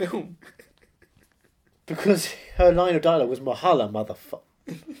that film? Because her line of dialogue was Mahala, motherfucker.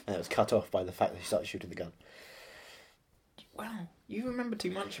 And it was cut off by the fact that she started shooting the gun. Wow, you remember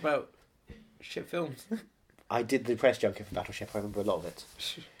too much about shit films. I did the press junket for Battleship. I remember a lot of it.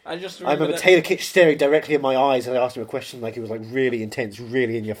 I I remember Taylor Kitsch staring directly in my eyes and I asked him a question like it was like really intense,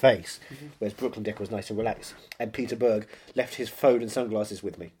 really in your face. Mm-hmm. Whereas Brooklyn Decker was nice and relaxed. And Peter Berg left his phone and sunglasses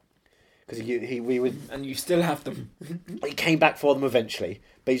with me. Because we would. And you still have them. He came back for them eventually,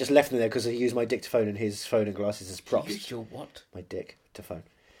 but he just left them there because he used my dictaphone and his phone and glasses as props. You used your what? My dictaphone.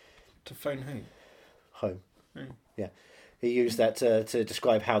 To phone who? Home. Oh. Yeah. He used that to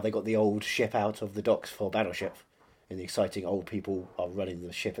describe how they got the old ship out of the docks for Battleship. And the exciting old people are running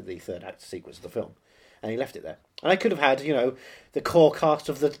the ship at the third act sequence of the film. And he left it there. And I could have had, the core cast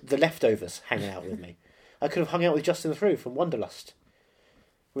of the Leftovers hanging out with me. I could have hung out with Justin Theroux from Wanderlust.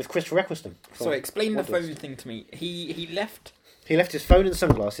 With Christopher Eccleston. So explain Wanderlust. the phone thing to me. He left... He left his phone and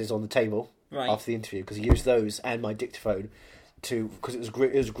sunglasses on the table after the interview because he used those and my dictaphone because it was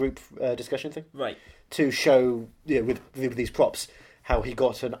a group discussion thing. Right. To show with these props how he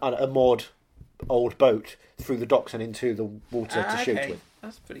got a moored old boat through the docks and into the water to shoot with.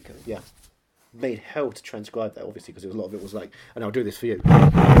 That's pretty cool. Yeah. Made hell to transcribe that obviously because a lot of it was like, and I'll do this for you.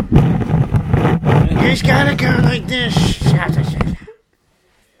 It's gotta go like this.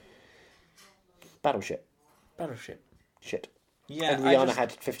 Battleship. Shit. Yeah. And Rihanna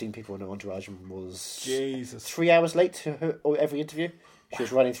had 15 people in her entourage and was Jesus. 3 hours late to every interview. She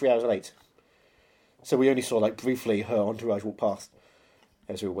was running 3 hours late. So we only saw briefly her entourage walk past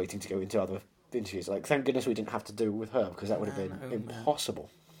as we were waiting to go into other interviews. Thank goodness we didn't have to do with her because that would have been impossible.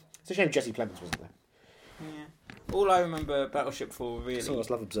 It's a shame Jesse Plemons wasn't there. Yeah. All I remember Battleship for really Some of us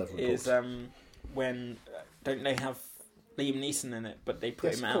love Observer is reports. when don't they have Liam Neeson in it, but they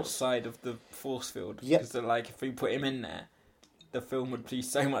put him outside of the force field because they're like, if we put him in there, the film would be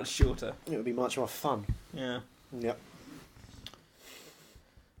so much shorter. It would be much more fun. Yeah. Yep.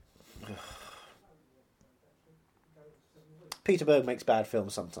 Peter Berg makes bad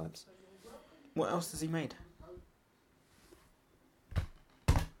films sometimes. What else has he made?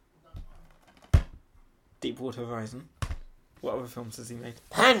 Deepwater Horizon. What other films has he made?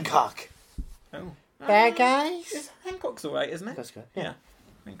 Hancock! Oh. Bad guys? Hancock's alright, isn't it? That's good. Yeah.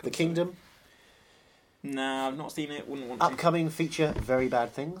 The Kingdom. No, I've not seen it. Wouldn't want to. Upcoming feature, Very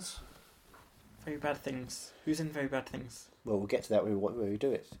Bad Things. Very Bad Things. Who's in Very Bad Things? Well, we'll get to that when we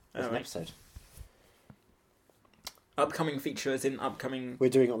do it. That's an right. episode. Upcoming feature is in upcoming... We're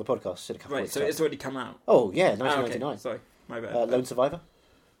doing it on the podcast. In a couple Right, weeks so time. it's already come out. Oh, yeah, 1999. Okay. Sorry, my bad. Lone Survivor.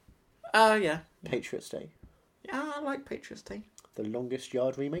 Yeah. Patriots Day. Yeah, I like Patriots Day. The Longest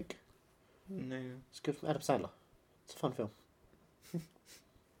Yard remake. No. It's good. Adam Sandler. It's a fun film.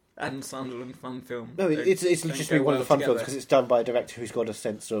 Adam Sandler fun film. No, it's Don't legitimately go one of well the fun together. films because it's done by a director who's got a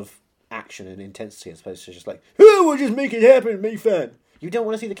sense of action and intensity as opposed to just like, oh, we'll just make it happen, make fun. You don't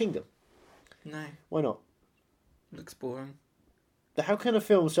want to see The Kingdom. No. Why not? Looks boring. How can a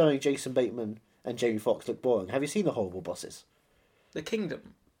film starring Jason Bateman and Jamie Foxx look boring? Have you seen The Horrible Bosses? The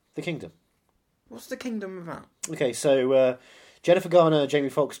Kingdom. The Kingdom. What's The Kingdom about? Okay, so Jennifer Garner, Jamie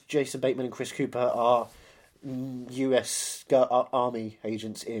Foxx, Jason Bateman, and Chris Cooper are US army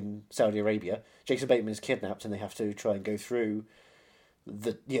agents in Saudi Arabia. Jason Bateman is kidnapped, and they have to try and go through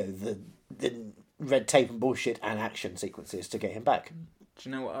the red tape and bullshit and action sequences to get him back. Do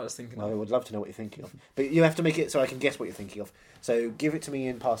you know what I was thinking Well, I of? would love to know what you're thinking of, but you have to make it so I can guess what you're thinking of. So give it to me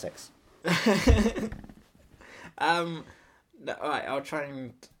in parsecs. No, alright, I'll try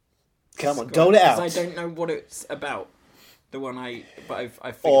and... Come on, dole it out. Because I don't know what it's about. The one I figured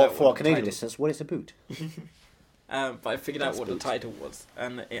Or out for our what the Canadian title- listeners, what is a boot? But I figured out That's what good. the title was,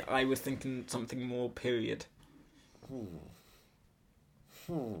 and I was thinking something more period.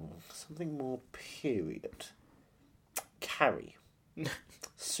 Something more period. Carrie.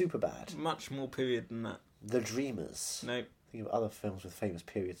 Superbad. Much more period than that. The Dreamers. No. Think of other films with famous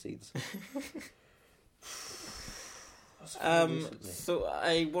period scenes. What's a film recently? So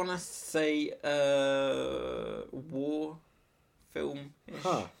I want to say war film.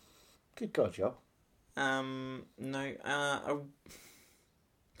 Huh. Good God, Joe. No.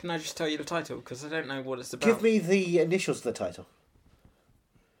 Can I just tell you the title because I don't know what it's about? Give me the initials of the title.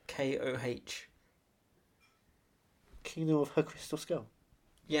 KOH. Kingdom of Her Crystal Skull.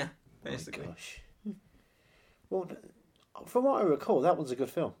 Yeah, Oh my basically. gosh. Well, from what I recall, that one's a good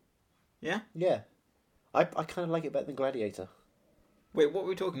film. Yeah. Yeah. I kind of like it better than Gladiator. Wait, what were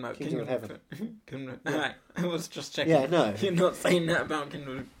we talking about? Kingdom of Heaven. Kingdom. Alright, I was just checking. Yeah, no. You're not saying that about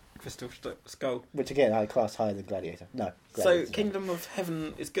Kingdom of Crystal Skull. Which again, I class higher than Gladiator. No. So Gladiator's Kingdom of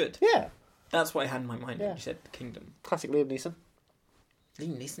Heaven is good. Yeah. That's what I had in my mind Yeah. when you said Kingdom. Classic Liam Neeson.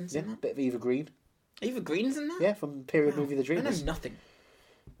 Liam Neeson's Yeah. in that? Bit of Eva Green. Eva Green's in that? Yeah, from the period Wow. movie The I know Dreamers. nothing.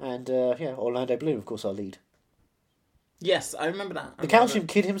 And yeah, Orlando Bloom, of course, our lead. Yes, I remember that. The Calcium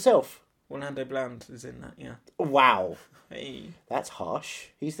Kid himself. Orlando Bland is in that, yeah. Wow. Hey. That's harsh.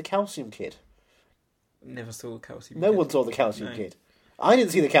 He's the Calcium Kid. Never saw Calcium No Kid. one saw the Calcium No. Kid. I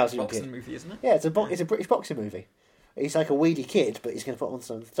didn't see the Calcium Boxing Kid. movie, isn't it? Yeah, it's a British boxing movie. He's like a weedy kid, but he's going to put on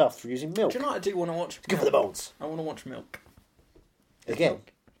some stuff through using milk. Do you know what I do want to watch? It's good for the bones. I want to watch Milk. Again,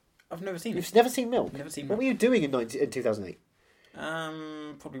 Milk. I've never seen it. you've never seen Milk? Never seen What Milk. were you doing in 2008?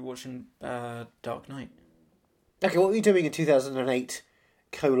 Probably watching Dark Knight. Okay, what were you doing in 2008,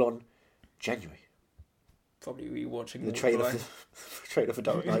 January? Probably rewatching The Walk trailer the Line. for, trailer for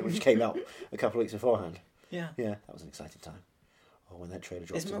Dark Knight, which came out a couple of weeks beforehand. Yeah. Yeah, that was an exciting time. Oh, when that trailer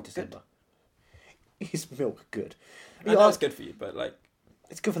dropped Is in Milk December. Is Milk good? I know it's good for you, but like,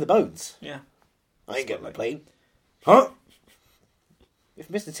 It's good for the bones. yeah. I ain't getting Like- a plane. Huh? If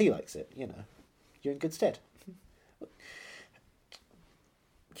Mr. T likes it, you know, you're in good stead.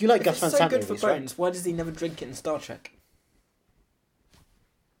 You like If Gus it's Van so Sant good movies, for right? bones, why does he never drink it in Star Trek?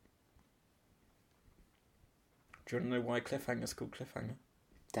 Do you want to know why Cliffhanger's called Cliffhanger?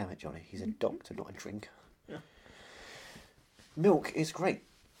 Damn it, Johnny. He's a doctor, not a drinker. Yeah. Milk is great.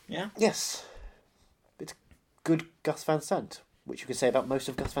 Yeah? Yes. It's good Gus Van Sant, which you could say about most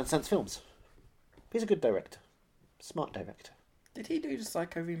of Gus Van Sant's films. He's a good director. Smart director. Did he do the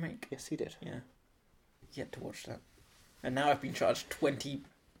Psycho remake? Yes, he did. Yeah. Yet to watch that. And now I've been charged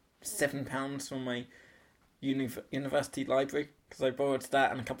 £27 from my university library because I borrowed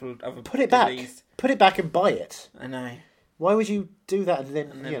that and a couple of other Put it back. DVDs. Put it back and buy it. I know. Why would you do that and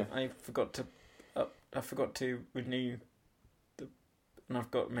then, And then I forgot to renew and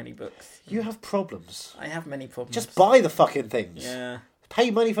I've got many books. You have problems. I have many problems. Just buy the fucking things. Yeah.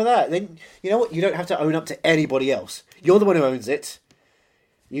 Pay money for that. Then, you know what? You don't have to own up to anybody else. You're the one who owns it.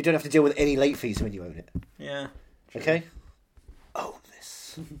 You don't have to deal with any late fees when you own it. Yeah. Okay? Own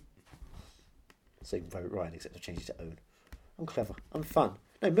this. Same for Ryan, except I changed it to own. I'm clever. I'm fun.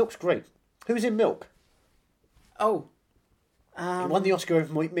 No, Milk's great. Who's in Milk? Oh. He won the Oscar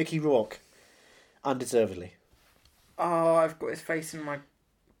over Mickey Rourke. Undeservedly. Oh, I've got his face in my...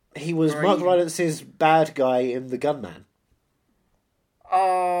 He was Brain. Mark Rylance's bad guy in The Gunman.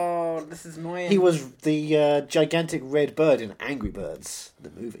 Oh, this is annoying. He was the gigantic red bird in Angry Birds, the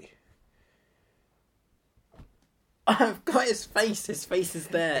movie. I've got his face. His face is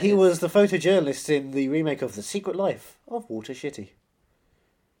there. He was the photojournalist in the remake of The Secret Life of Walter Shitty.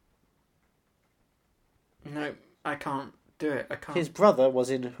 No, I can't do it. I can't. His brother was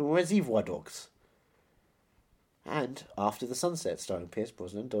in Reservoir Dogs. And After the Sunset, starring Pierce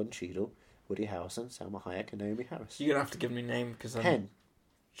Brosnan, Don Cheadle, Woody Harrelson, Salma Hayek, and Naomi Harris. You're gonna have to give me a name because I'm Penn.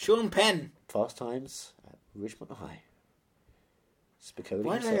 Sean Penn. Fast Times at Richmond High. Spicoli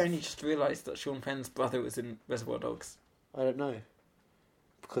Why did I himself. only just realise that Sean Penn's brother was in Reservoir Dogs? I don't know.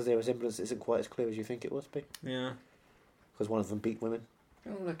 Because their resemblance isn't quite as clear as you think it was, be. Yeah. Because one of them beat women.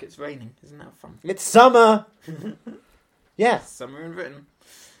 Oh look, it's raining. Isn't that fun? It's summer! Yeah. Summer in Britain.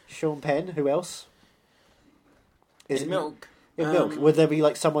 Sean Penn, who else? In Milk. In Milk. Would there be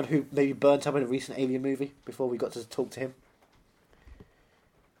like someone who maybe burnt up in a recent Alien movie before we got to talk to him?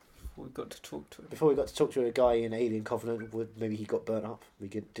 We got to talk to him. Before we got to talk to a guy in Alien Covenant, maybe he got burnt up. We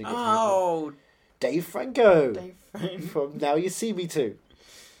didn't get to meet him. Oh, Dave Franco! Dave Franco. From Now You See Me Too.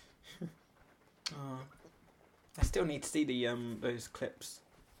 Oh. I still need to see the those clips.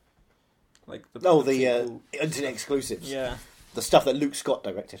 Like the the internet exclusives. yeah. The stuff that Luke Scott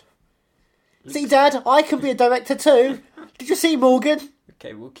directed. See, Dad, I can be a director too. Did you see Morgan?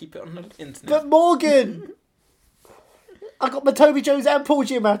 Okay, we'll keep it on the internet. But Morgan! I got my Toby Jones and Paul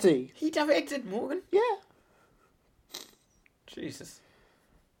Giamatti. He directed Morgan? Yeah. Jesus.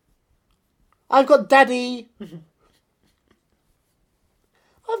 I've got Daddy. I've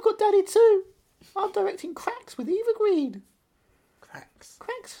got Daddy too. I'm directing Cracks with Eva Green. Cracks.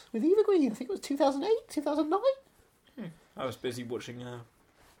 Cracks with Eva Green. I think it was 2008, 2009. I was busy watching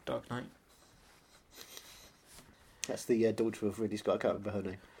Dark Knight. That's the daughter of Ridley Scott. I can't remember her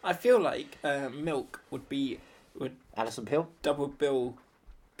name. I feel like Milk would Alison Pill. double bill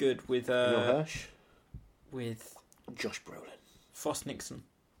good with Neil Hirsch. with Josh Brolin. Frost Nixon.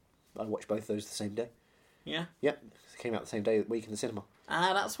 I watched both those the same day. Yeah. Yep. They came out the same day, week in the cinema.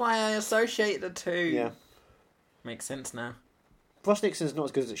 Ah, that's why I associate the two. Yeah. Makes sense now. Frost Nixon's not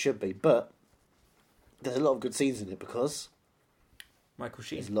as good as it should be, but there's a lot of good scenes in it because Michael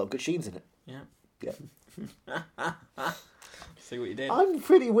Sheen. there's a lot of good scenes in it. Yeah. Yeah. See what you did. I'm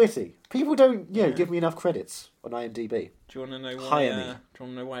pretty witty. People don't, give me enough credits on IMDb. Do you want to know why? Hire me. Do you want to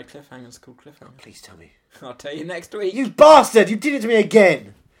know why Cliffhanger's called Cliffhanger? Please tell me. I'll tell you next week. You bastard! You did it to me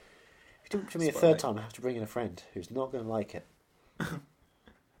again! If you do it to me a Spotlight. third time, I have to bring in a friend who's not going to like it.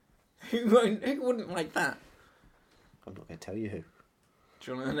 Who wouldn't like that? I'm not going to tell you who.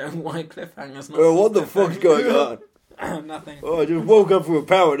 Do you want to know why Cliffhanger's not? Oh, what called the fuck's going on? Nothing. Oh, I just woke up from a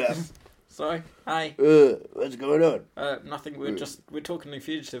power nap. Sorry. Hi. What's going on? Nothing. We're talking The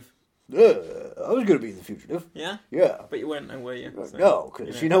Fugitive. I was going to be the fugitive. Yeah. Yeah. But you weren't know, were you? So, No,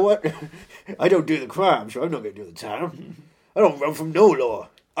 because you know what? I don't do the crime, so I'm not going to do the time. I don't run from no law.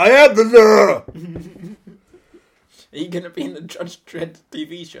 I am the law! Are you going to be in the Judge Dredd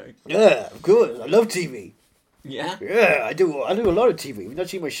TV show? Yeah, of course. I love TV. Yeah. Yeah, I do a lot of TV. You not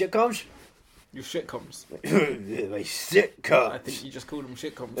seen my sitcoms? Your shitcoms. My sitcoms. I think you just called them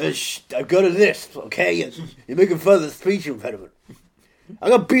shitcoms. I've got a list, okay? You're making fun of the speech impediment. I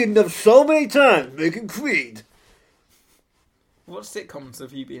got beaten up so many times making Creed. What sitcoms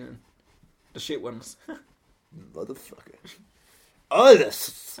have you been in? The shit ones. Motherfucker.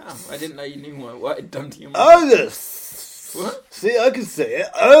 Honest. Oh, I didn't know you knew what I'd done to your mum. Honest. What? See, I can say it.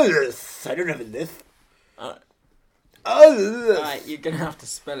 Honest. I don't have a lisp. Honest. Alright, you're going to have to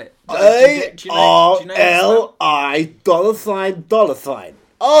spell it. Do you know the spell? $ARLI $.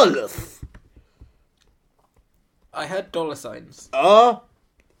 Honest. I heard dollar signs. ARL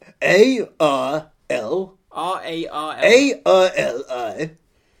R-A-R-L. ARLI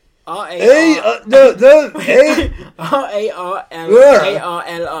R-A-R... no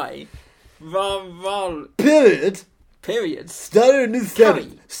R-A-R-L-A-R-L-I. Ral. period. Periods. Started a new Carrie.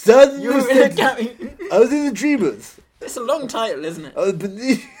 sentence. Started a You new were in a sentence. I was in the Dreamers. It's a long title, isn't it? I was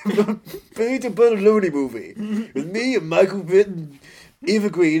beneath a Looney movie with me and Michael Pitt and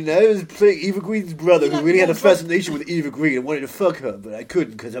Eva Green. And I was playing Eva Green's brother, who really had a fascination with Eva Green and wanted to fuck her, but I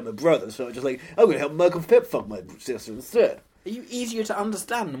couldn't because I'm a brother. So I was just like, I'm going to help Michael Pitt fuck my sister instead. Are you easier to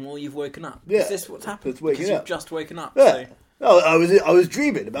understand the more you've woken up? Yeah. Is this what's happened? It's waking because up. you've just woken up. Yeah. So. I was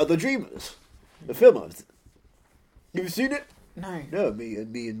dreaming about the Dreamers, the film. You seen it? No. No, me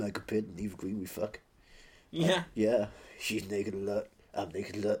and Michael Pitt and Eva Green, we fuck. Yeah. Yeah, she's naked a lot. I'm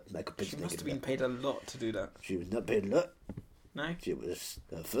naked a lot. Michael Pitt's She naked must have a been lot. paid a lot to do that. She was not paid a lot. No? She was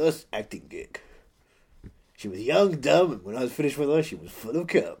her first acting gig. She was young, dumb, and when I was finished with her, she was full of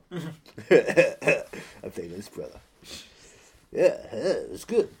cum. I played this brother. Yeah, it was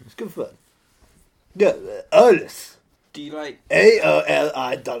good. It was good fun. Yeah, Arliss. Do you like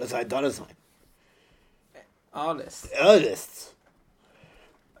ARLI $. Arliss? Arliss.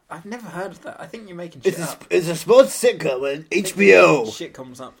 I've never heard of that. I think you're making shit up. It's a sports sitcom on HBO. Shit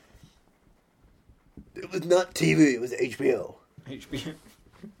comes up. It was not TV, it was HBO. HBO.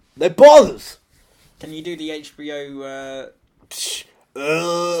 They're ballers. Can you do the HBO...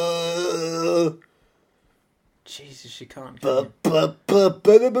 Jesus, you can't. It's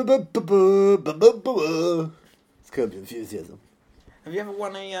Curb Your Enthusiasm. Have you ever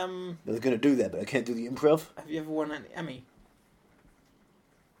won a I was going to do that, but I can't do the improv. Have you ever won an Emmy?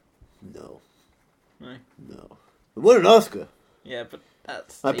 No. No. No. I won an Oscar. Yeah, but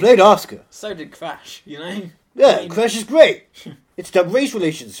that's. I played Oscar. So did Crash, you know? Yeah, I mean, Crash is great. It stopped race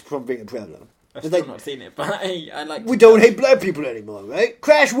relations from being a problem. I've still not seen it, but I like. We don't hate black people anymore, right?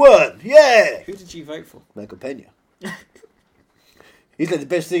 Crash won! Yeah! Who did you vote for? Michael Pena. He's like the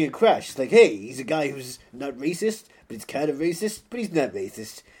best thing in Crash. It's like, hey, he's a guy who's not racist, but he's kind of racist, but he's not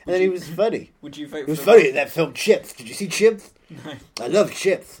racist. And then he was funny. Would you vote He was for funny in that film Chips. Did you see Chips? No. I love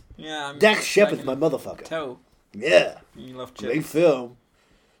Chips. Yeah, Dax Shepard's my motherfucker. Tell Yeah. you love Chips. Great film.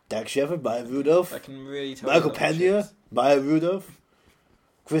 Dax Shepard, Maya Rudolph. I can really tell. Michael you love Pena, Chips. Maya Rudolph.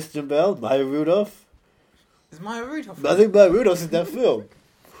 Kristen Bell, Maya Rudolph. Is Maya Rudolph? I think Maya Rudolph's in that film.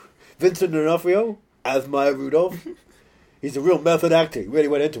 Vincent D'Onofrio as Maya Rudolph. He's a real method actor. He really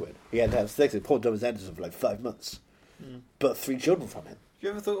went into it. He had to have sex with Paul Thomas Anderson for like 5 months. Birthed 3 children from him. Have you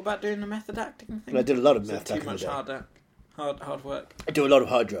ever thought about doing the method acting thing? And I did a lot of Is math it back too in the much day. hard work? I do a lot of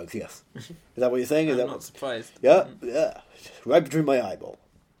hard drugs, yes. Is that what you're saying? Is I'm that not surprised. Yeah, yeah. Right between my eyeball.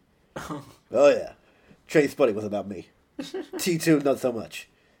 Oh, yeah. Train Spotting was about me. T2, not so much.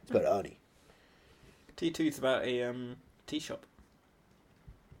 It's about Arnie. T2's about a tea shop.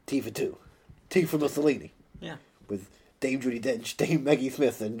 T for 2. T for Mussolini. Yeah. With Dame Judi Dench, Dame Maggie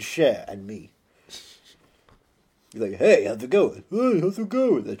Smith, and Cher, and me. He's like, hey, how's it going? Hey, how's it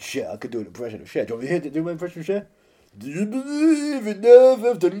going? That's Cher. I could do an impression of Cher. Do you want me to do my impression of Cher? Do you believe in love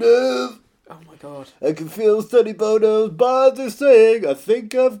after love? Oh my god. I can feel steady bonus bars are saying, I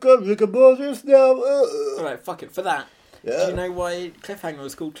think I've got Rick and Moses now. Alright, fuck it. For that, Yeah. do you know why Cliffhanger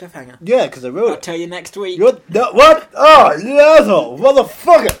was called Cliffhanger? Yeah, because I wrote I'll it. tell you next week. What? No, what? Oh, you asshole.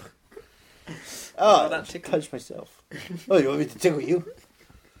 Motherfucker. Oh, that I tickled. touched myself. Oh, you want me to tickle you?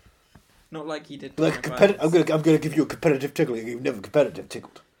 Not like you did. Like to my I'm brothers. gonna give you a competitive tickling. You've never competitive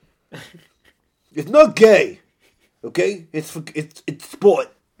tickled. It's not gay, okay? It's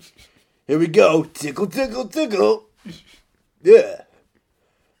sport. Here we go. Tickle, tickle, tickle. Yeah,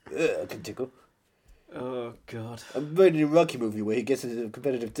 yeah, I can tickle. Oh god. I'm writing a Rocky movie where he gets into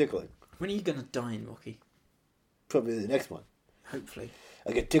competitive tickling. When are you gonna die in Rocky? Probably the next one. Hopefully.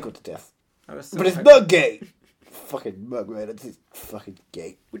 I get tickled to death, I was still but it's hoping- not gay. Fucking Mark Rylance is fucking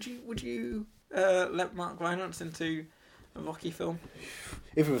gay. Would you let Mark Rylance into a Rocky film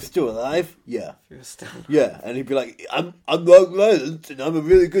If he was still alive, yeah. if he was still? Yeah, and he'd be like, I'm Mark Rylance, and I'm a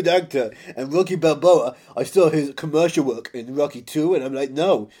really good actor. And Rocky Balboa, I saw his commercial work in Rocky 2, and I'm like,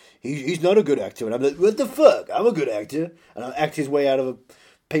 no, he's not a good actor. And I'm like, what the fuck? I'm a good actor. And I'll act his way out of a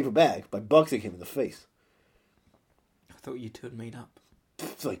paper bag by boxing him in the face. I thought you two had made up.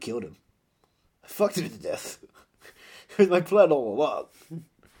 So I killed him. I fucked him to death. It was my plan all along.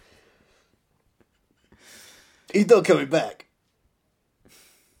 He's not coming back.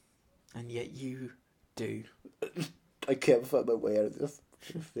 And yet you do. I can't find my way out of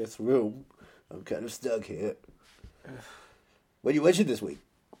this room. I'm kind of stuck here. What are you watching this week?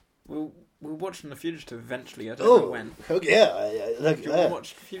 We're watching The Fugitive eventually. I don't know when. Okay, yeah. I Do you want to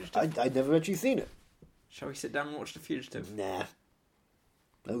watch The Fugitive? I've never actually seen it. Shall we sit down and watch The Fugitive? Nah.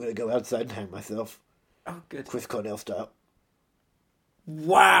 I'm going to go outside and hang myself. Oh, good. Chris Cornell style.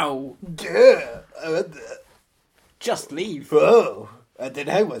 Wow! Yeah, I read that. Just leave. Oh, I did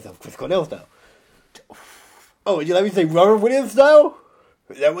hang myself, Chris Cornell style. Oh, would you let me say Robert Williams style?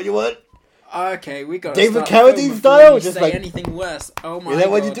 Is that what you want? Okay, we got David start the film Carradine before style? you Just say like- anything worse. Oh my Is that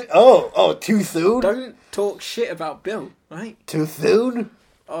god! what you do? Oh, too soon? Don't talk shit about Bill, right? Too soon?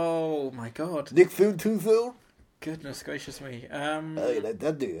 Oh my god! Nick Soon too soon? Goodness gracious me. Oh, you like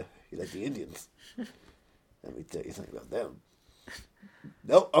that, do you? You like the Indians? Let me tell you something about them.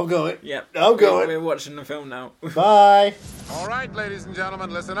 Nope, I'm going. Yep. I'm going. We're watching the film now. Bye. All right, ladies and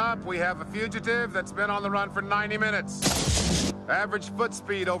gentlemen, listen up. We have a fugitive that's been on the run for 90 minutes. Average foot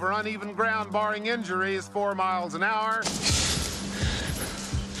speed over uneven ground, barring injury, is 4 miles an hour.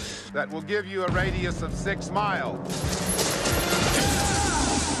 That will give you a radius of 6 miles.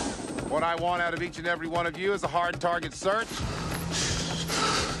 What I want out of each and every one of you is a hard target search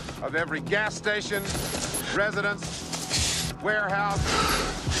of every gas station, residence, warehouse,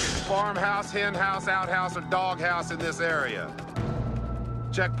 farmhouse, hen house, outhouse, or dog house in this area.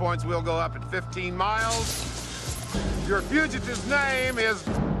 Checkpoints will go up at 15 miles. Your fugitive's name is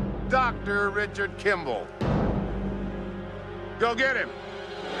Dr. Richard Kimball. Go get him.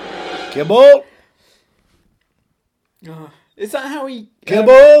 Kimball? Is that how he?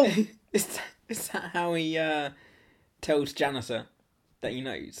 Kimball? Is that how he tells Janitor that he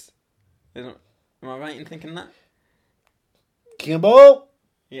knows. Am I right in thinking that? Kimbo!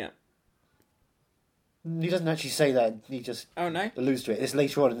 Yeah. He doesn't actually say that. He just Oh, no? alludes to it. It's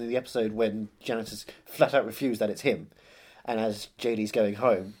later on in the episode when Janet's flat out refused that it's him. And as JD's going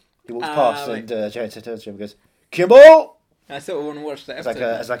home, he walks past right. and Janet turns to him and goes, Kimbo! I sort of want to watch that It's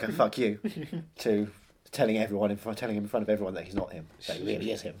episode. it's like a fuck you to telling him in front of everyone that he's not him. That he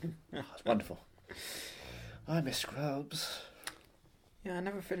really is him. Oh, it's wonderful. I miss Scrubs. Yeah, I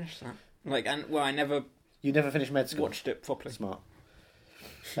never finished that. I never You never finished Med School? watched it properly. Smart.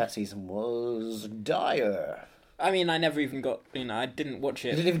 That season was dire. I mean, I never even got, I didn't watch it.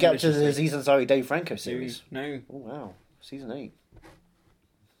 You didn't even get up to the religiously. Aziz Ansari Dave Franco series. No, Oh wow, season 8.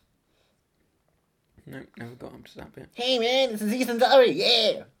 no, never got up to that bit. Hey man, it's Aziz Ansari,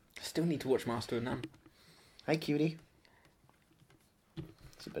 yeah. I still need to watch Master of None. Hi cutie.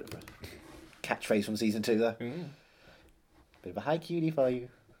 It's a bit of a catchphrase from season 2 though. Ooh. Bit of a hi cutie for you.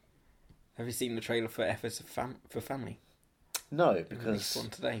 Have you seen the trailer for F is for Family? No, Released because one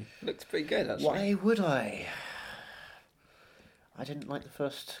today. Looks pretty good, actually. why would I? I didn't like the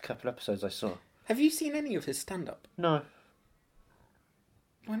first couple episodes I saw. Have you seen any of his stand-up? No,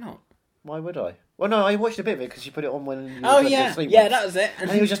 Why not? why would I? Well, no, I watched a bit of it because you put it on when you Oh went to yeah, sleep yeah, once. that was it. And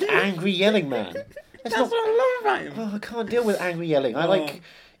he was just angry yelling, man. That's what I love about him. Oh, I can't deal with angry yelling. I like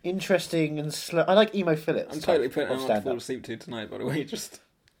interesting and slow. I like Emo Phillips. I'm totally type putting of on to stand-up. fall asleep to tonight, by the way. Just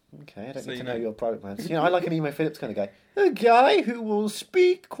Okay, I don't So need to you know know. your private plans. You know, I like an Emo Phillips kind of guy. A guy who will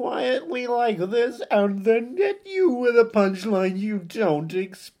speak quietly like this and then hit you with a punchline you don't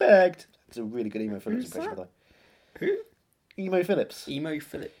expect. That's a really good Emo Phillips Who's impression, by that? the way. who? Emo Phillips. Emo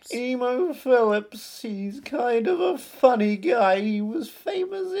Phillips. Emo Phillips, he's kind of a funny guy. He was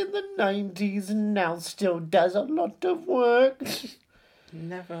famous in the 90s and now still does a lot of work.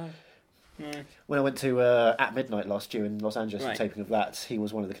 Never. No. When I went to At Midnight last year in Los Angeles, Right. the taping of that, he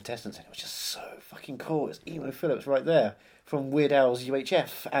was one of the contestants, and it was just so fucking cool. It's Emo Phillips right there from Weird Al's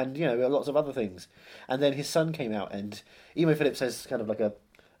UHF, and lots of other things. And then his son came out, and Emo Phillips has kind of like a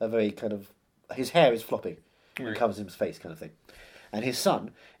very kind of his hair is floppy and Right. covers his face, kind of thing. And his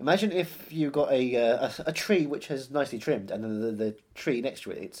son, imagine if you got a tree which has nicely trimmed, and then the tree next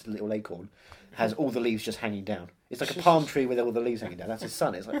to it, its little acorn, has all the leaves just hanging down. It's like a palm tree with all the leaves hanging down. That's his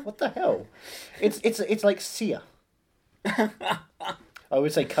son. It's like, what the hell? It's like Sia. I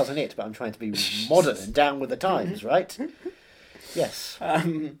would say Cousin It, but I'm trying to be modern and down with the times, right? Yes.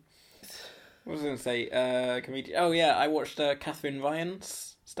 What was I going to say? Comedian. Oh yeah, I watched Catherine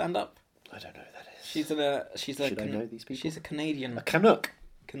Ryan's stand-up. I don't know who that is. She's a. Should I know these people? She's a Canadian A Canuck.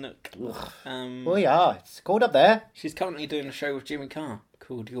 Canuck. Ugh. Um, Oh yeah, it's cold up there. She's currently doing a show with Jimmy Carr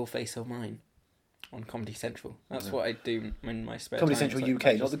called Your Face or Mine on Comedy Central. That's what I do in my spare Comedy time. Central So UK,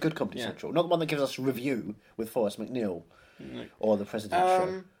 I not just- the good Comedy yeah. Central, not the one that gives us review with Forrest McNeil or the President's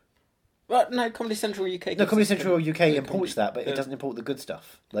Show. Well, no, Comedy Central UK. No, gives Comedy us Central the- UK the imports comedy- that, but it the- doesn't import the good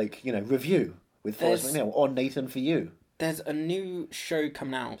stuff. Like, review with Forrest There's- McNeil on Nathan For You. There's a new show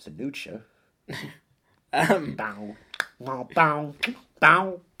coming out. It's a nude show. Um, Bow, bow, bow,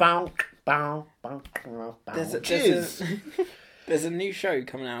 bow, bow, bow, bow, bow, there's, bow. a, Cheers! there's a new show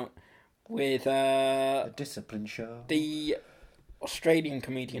coming out with A discipline show. the Australian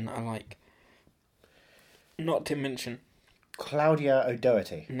comedian that I like. Not Tim Minchin. Claudia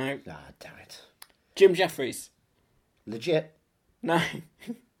O'Doherty. No. Ah, damn it. Jim Jeffries. Legit. No.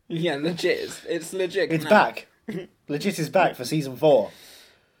 Yeah, legit. It's legit. It's now. back. Legit is back for season 4.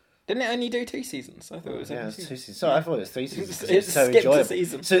 Didn't it only do 2 seasons? I thought it was Yeah, every it's 2 season. seasons. Sorry, I thought it was 3 seasons. 'cause It it's so skipped a enjoyable.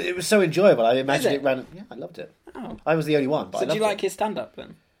 season. So it was so enjoyable. I imagined it? it ran. Yeah, I loved it. Oh. I was the only one, but So I do you loved like his stand-up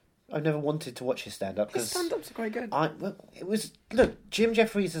then? it. I've never wanted to watch his stand-up His because stand-ups are quite good. it was look. Jim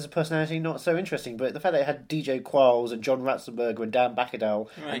Jeffries as a personality not so interesting, but the fact that it had DJ Qualls and John Ratzenberger and Dan Bacadal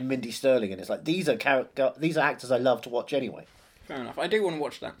Right. and Mindy Sterling, and it's like these are actors I love to watch anyway. Fair enough. I do want to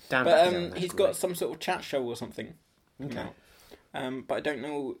watch that. Dan But Bacadal, that's he's great. got some sort of chat show or something. Okay. Now. But I don't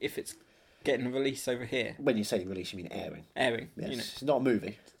know if it's getting a release over here. When you say release, you mean airing. Airing. Yes, You know. it's not a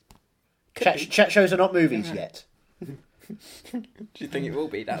movie. Could be. Chat shows are not movies yet. Do you think it will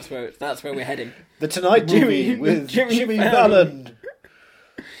be? That's where we're heading. The Tonight movie with Jimmy Fallon.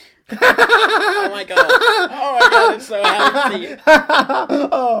 Oh my god! Oh my god! It's so healthy.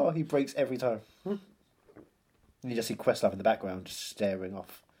 Oh, he breaks every time. And you just see Questlove in the background just staring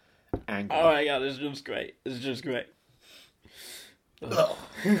off, angry. Oh my god! It's just great. It's just great.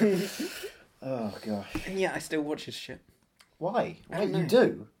 Oh gosh. And yeah, I still watch his shit. Why? I Why don't you know.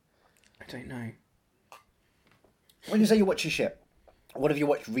 do? I don't know. When you say you watch his shit, what have you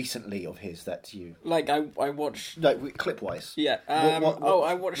watched recently of his that you Like I watched. like clip wise? Yeah. What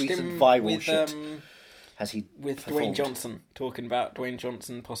I watched recent him viral with shit Has he with performed? Dwayne Johnson, talking about Dwayne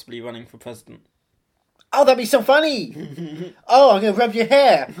Johnson possibly running for president. Oh, that'd be so funny! Oh, I'm going to rub your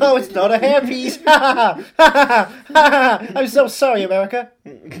hair. Oh, it's not a hairpiece. I'm so sorry, America.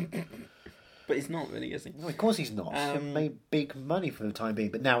 But he's not really, is he? No, of course he's not. He made big money for the time being,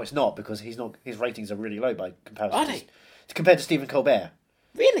 but now it's not because he's not. His ratings are really low by comparison. Are they? Compared to Stephen Colbert.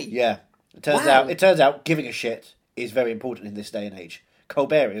 Really? Yeah. It turns out giving a shit is very important in this day and age.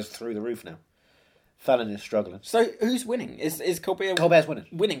 Colbert is through the roof now. Fallon is struggling. So who's winning? Is Colbert? Colbert's winning.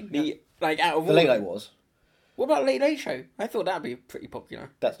 Winning like out of The all Late of Late them? was. What about Late Late Show? I thought that'd be pretty popular.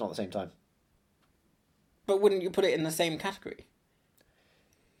 That's not the same time. But wouldn't you put it in the same category?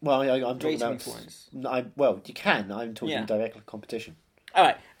 Well, I'm talking about. Ratings-wise. Well, you can. I'm talking Yeah. direct competition. All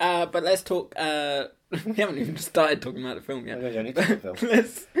right, but let's talk. We haven't even started talking about the film yet. We don't need to talk about the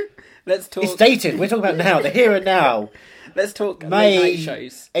film. Let's talk. It's dated. We're talking about now. The here and now. Let's talk May late night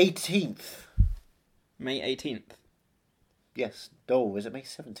shows. 18th. May 18th. Yes. Oh, is it May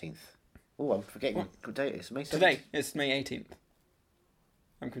 17th? Oh, I'm forgetting what day it is. May 17th. Today it's May 18th.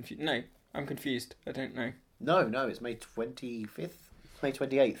 I'm confused. No, I'm confused. I don't know. No, it's May 25th. May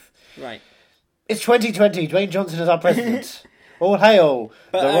 28th. Right. It's 2020. Dwayne Johnson is our president. All hail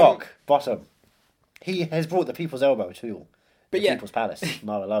But, the Rock Bottom. He has brought the people's elbow to the yeah. People's Palace,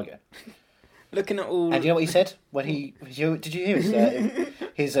 Mar-a-Lago. Looking at all. And you know what he said when did you hear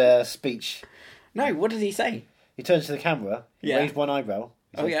his speech? No, what did he say? He turned to the camera. He Yeah. raised one eyebrow.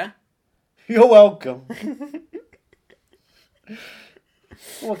 He Oh said, yeah. "You're welcome."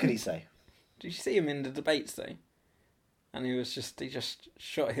 What could he say? Did you see him in the debates though? And he just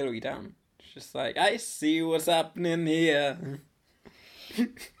shot Hillary down. It's just like, I see what's happening here.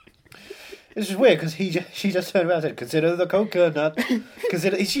 It's just weird because she just turned around and said, "Consider the coconut."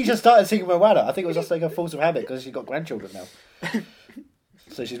 She just started singing Moana. I think it was just like a force of habit because she's got grandchildren now.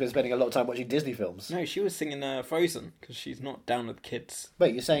 So she's been spending a lot of time watching Disney films. No, she was singing Frozen because she's not down with kids.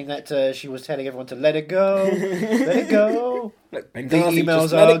 Wait, you're saying that she was telling everyone to let it go, let it go. Look, The Benghazi, emails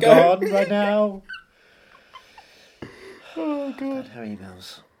just let are it go. gone right now. Oh god, her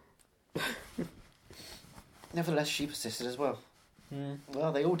emails. Nevertheless, she persisted as well.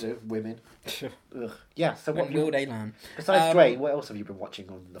 Well, they all do, women. Ugh. Yeah, so what? All day long. Besides Dwayne, what else have you been watching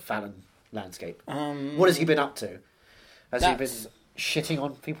on the Fallon landscape? What has he been up to? Has he been shitting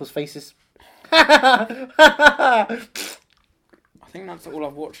on people's faces? I think that's all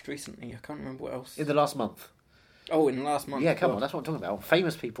I've watched recently. I can't remember what else. In the last month. Oh, in the last month. Yeah, come on, that's what I'm talking about.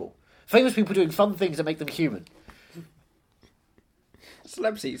 Famous people. Famous people doing fun things that make them human.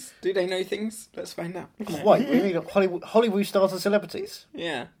 Celebrities. Do they know things? Let's find out. What? You mean Hollywood stars and celebrities?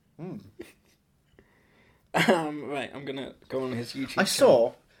 Yeah. Right, I'm gonna go on his YouTube. I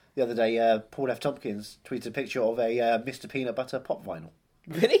saw the other day Paul F. Tompkins tweeted a picture of a Mr. Peanut Butter pop vinyl.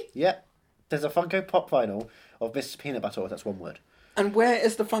 Really? Yeah. There's a Funko Pop vinyl of Mr. Peanut Butter, that's one word. And where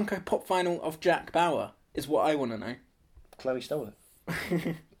is the Funko Pop vinyl of Jack Bauer? Is what I want to know. Chloe stole it.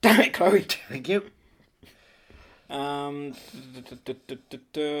 Damn it, Chloe. Thank you. Right.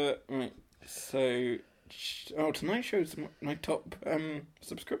 So, Tonight Show's my top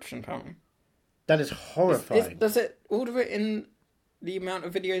subscription apparently. That is horrifying. Does it order it in the amount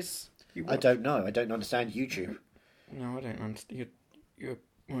of videos you watch? I don't know. I don't understand YouTube. No, I don't understand. You're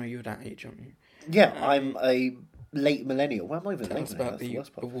that age, aren't you? Yeah, I'm a late millennial. Well, I'm not even Tell late us millennial. about That's the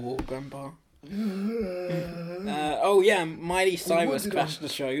worst the part. war, Grandpa. Oh yeah, Miley Cyrus crashed the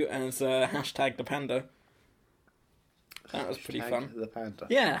show as hashtag the panda. That was pretty fun. The Panda.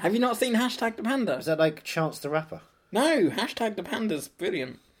 Yeah, have you not seen hashtag the panda? Is that like Chance the Rapper? No, hashtag the panda's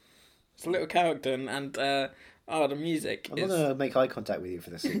brilliant. It's a little character and the music I'm is... not going to make eye contact with you for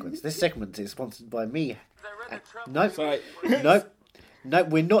this sequence. This segment is sponsored by me. Nope. Sorry. Nope. Nope,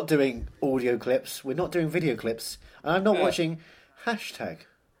 we're not doing audio clips. We're not doing video clips. And I'm not watching hashtag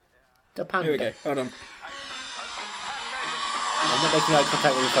the panda. Here we go, hold on. I'm not making eye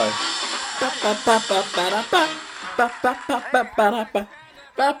contact with your phone. That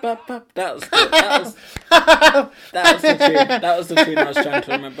was the tune I was trying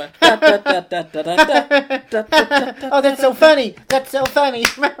to remember. Oh, that's so funny! That's so funny!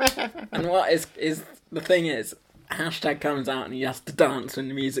 And what is the thing is, hashtag comes out and he has to dance when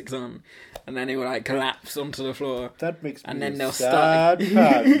the music's on, and then he will like collapse onto the floor. That makes and me then they'll sad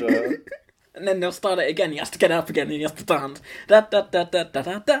panda. And then they'll start it again. He has to get up again and he has to dance. Da da da da da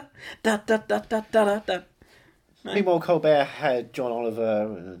da da da da da da da da. Meanwhile, Colbert had John Oliver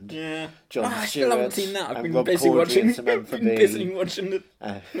and John I Stewart. still haven't seen that. I've been Rob busy Corddry watching. and Samantha Been Bee. busy watching the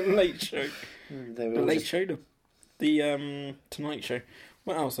Late Show. They were The all Late just- Show, the Tonight Show.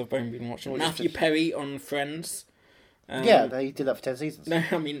 What else have I been watching? What Matthew just- Perry on Friends. Yeah, they did that for 10 seasons. No,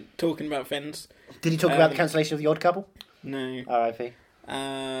 I mean, talking about Friends. Did he talk about the cancellation of The Odd Couple? No. R.I.P.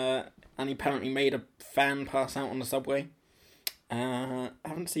 And he apparently made a fan pass out on the subway. I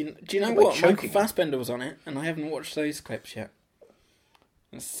haven't seen... Do you know what? choking. Michael Fassbender was on it, and I haven't watched those clips yet.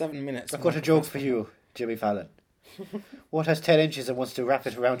 It's 7 minutes. I've got a joke for you, Jimmy Fallon. What has 10 inches and wants to wrap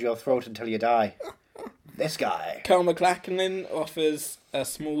it around your throat until you die? This guy. Carl McLachlan offers a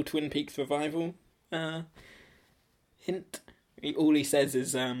small Twin Peaks revival hint. All he says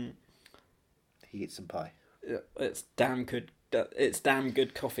is... He eats some pie. It's damn good. It's damn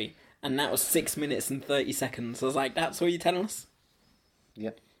good coffee. And that was 6 minutes and 30 seconds. I was like, that's what you tell us?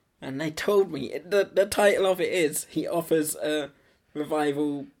 Yep. And they told me, the title of it is, he offers a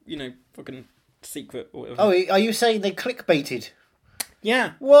revival, fucking secret or whatever. Oh, are you saying they clickbaited?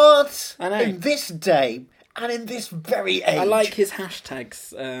 Yeah. What? I know. In this day, and in this very age. I like his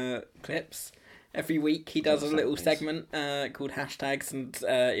hashtags clips. Every week he does a little segment called hashtags, and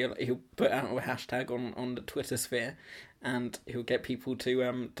he'll put out a hashtag on the Twitter sphere, and he'll get people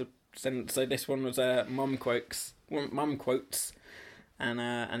to send. So this one was mum quotes,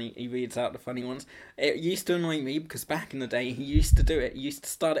 and he reads out the funny ones. It used to annoy me because back in the day he used to do it. He used to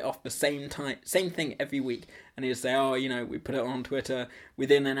start it off the same thing every week, and he'd say, "Oh, we put it on Twitter.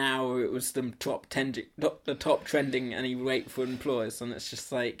 Within an hour, it was the top trending," and he'd wait for applause, and it's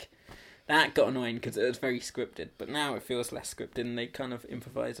just like. That got annoying because it was very scripted, but now it feels less scripted and they kind of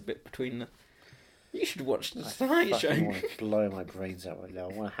improvise a bit between the... You should watch The Tonight Show. I want to blow my brains out right now.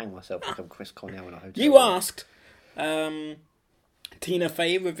 I want to hang myself like I'm Chris Cornell in a hotel. You asked. Tina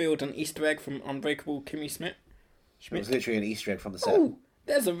Fey revealed an Easter egg from Unbreakable Kimmy Schmidt. It was literally an Easter egg from the set. Oh,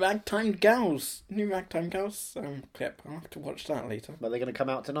 there's a new Ragtime Gals clip. I'll have to watch that later. But they're going to come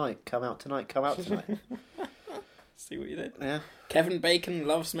out tonight. Come out tonight. See what you did. Yeah. Kevin Bacon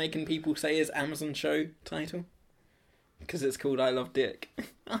loves making people say his Amazon show title. Because it's called I Love Dick.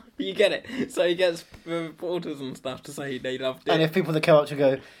 You get it? So he gets reporters and stuff to say they love Dick. And if people that come up to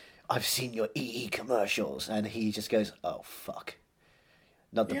go, I've seen your EE commercials, and he just goes, oh, fuck.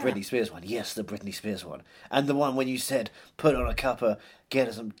 Not the Britney Spears one. Yes, the Britney Spears one. And the one when you said, put on a cuppa,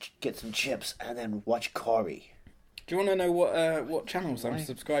 get some chips, and then watch Corey. Do you want to know what channels I'm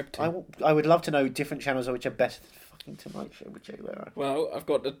subscribed to? I would love to know different channels which are better than fucking Tonight Show with Jay Leno. Well, I've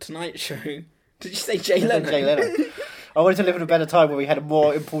got the Tonight Show. Did you say Jay Leno? Jay Leno. I wanted to live in a better time where we had a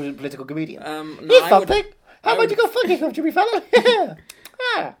more important political comedian. No, Here's something. How about you go fuck yourself, Jimmy Fallon? Yeah.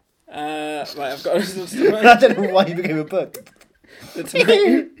 Right, I've got I don't know why you became a book. the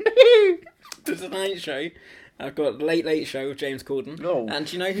Tonight Show. I've got the Late Show with James Corden. Oh. And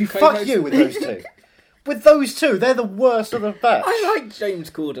do you know who Fuck you with those two. With those two, they're the worst of the batch. I like James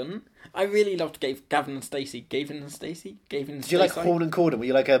Corden. I really loved Gavin and Stacey. Gavin and Stacey? Do you like Horn and Corden? Were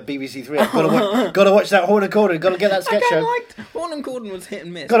you like a BBC Three? Gotta watch that Horn and Corden. Gotta get that sketch show. I liked Horn and Corden was hit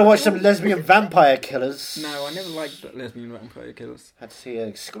and miss. Gotta watch some lesbian vampire killers. No, I never liked lesbian vampire killers. Had to see an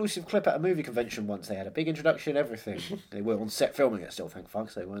exclusive clip at a movie convention once. They had a big introduction, everything. They were on set filming it still, thank fuck.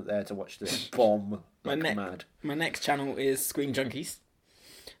 So they weren't there to watch this bomb mad. My next channel is Screen Junkies.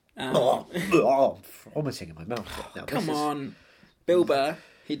 I'm vomiting in my mouth. Now, come on. Bill Burr.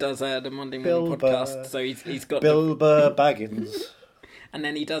 He does the Monday Morning Podcast, so he's got Bill Burr Baggins. And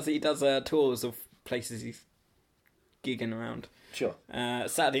then he does tours of places he's gigging around. Sure.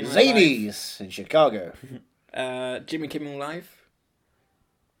 Saturday Night Zanies in Chicago. Jimmy Kimmel Live.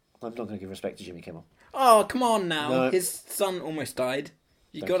 I'm not going to give respect to Jimmy Kimmel. Oh, come on now. No. His son almost died.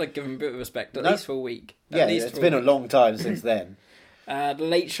 You've got to give him a bit of respect, at least for a week. It's been a long time since then. The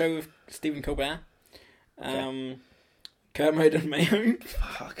Late Show with Stephen Colbert. Kermode and Mayo.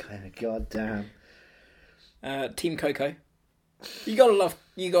 Fuck, goddamn. Team Coco. You gotta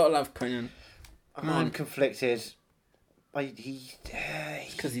love Conan. I'm conflicted.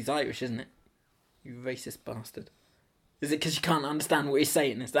 Because he's Irish, isn't it? You racist bastard. Is it because you can't understand what he's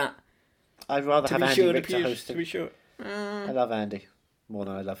saying? Is that? I'd rather have Andy Richter hosting. To be sure. I love Andy more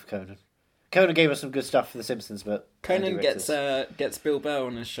than I love Conan. Conan gave us some good stuff for The Simpsons, but Conan gets Bill Burr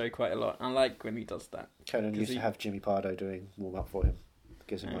on his show quite a lot. I like when he does that. Conan used to have Jimmy Pardo doing warm up for him.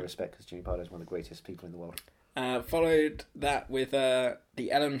 Gives him my respect because Jimmy Pardo is one of the greatest people in the world. Followed that with The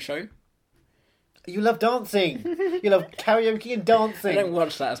Ellen Show. You love dancing. You love karaoke and dancing. I don't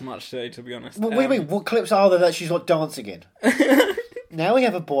watch that as much, though, to be honest. What do you mean? What clips are there that she's not dancing in? Now we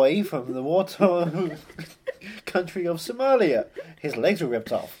have a boy from the war-torn country of Somalia. His legs were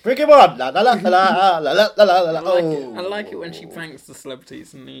ripped off. Bring him on! La la la la la la la la la. I like it when she pranks the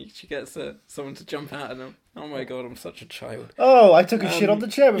celebrities and she gets someone to jump out at them. Oh my god, I'm such a child. Oh, I took a shit on the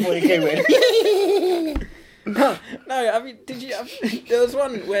chair before you came in. No, I mean, did you? There was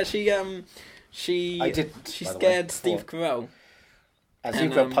one where she She I did, She by the way, scared before. Steve Carell, And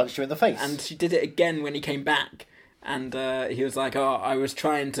and, Steve punched you in the face. and she did it again when he came back. And he was like, "Oh, I was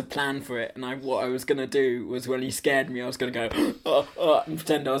trying to plan for it, and what I was gonna do was when he scared me, I was gonna go and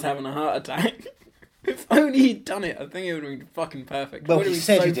pretend I was having a heart attack." If only he'd done it, I think it would have been fucking perfect. Well, It would he have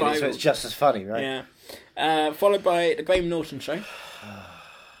said been he did it, so viral. it's just as funny, right? Yeah. Followed by the Graham Norton Show.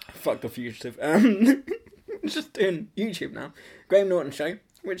 Fuck The Fugitive. Just doing YouTube now. Graham Norton Show,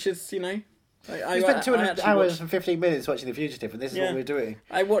 which is, I We spent 2 actually hours watched- and 15 minutes watching The Fugitive, and this is Yeah. what we're doing.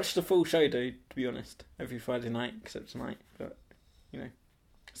 I watched the full show, dude, to be honest, every Friday night, except tonight. But,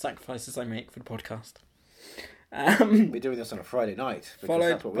 sacrifices I make for the podcast. We're doing this on a Friday night, because Followed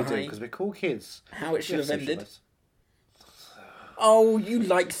that's what we do, by because we're cool kids. How it should We're have ended. socialists. Oh, you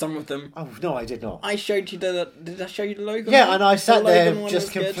liked some of them. Oh, no, I did not. I showed you did I show you the Logan Yeah, one? and I The sat there Logan one just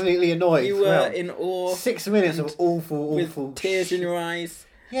was good. completely annoyed. You were throughout. in awe 6 minutes of awful with tears in shit. your eyes.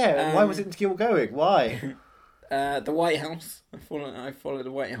 Yeah, why was it still going? Why? The White House. I follow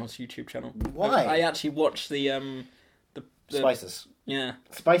the White House YouTube channel. Why? I actually watched the Spices. yeah.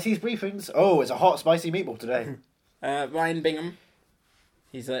 Spicy's briefings. Oh, it's a hot spicy meatball today. Ryan Bingham.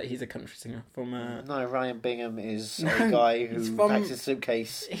 He's a country singer from. No, Ryan Bingham is No, a guy he's who from- packs his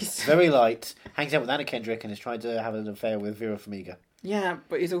suitcase He's very light, hangs out with Anna Kendrick, and is trying to have an affair with Vera Farmiga. yeah,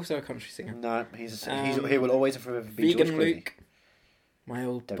 but he's also a country singer. No, he will always forever be Vegan George Clooney. Luke. My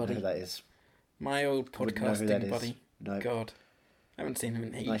old Don't buddy. know who that is. My old Wouldn't know who that podcasting is. buddy. No. God. I haven't seen him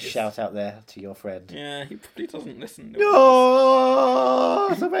in ages. Nice shout out there to your friend. Yeah, he probably doesn't listen.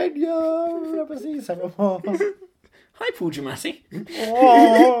 No, Sylvania, never see someone more. Hi, Paul Giamatti.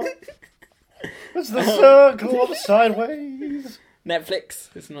 Oh, it's the circle of sideways.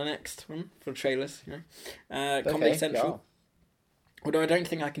 Netflix is my next one for trailers. Comedy Okay, Central. Although I don't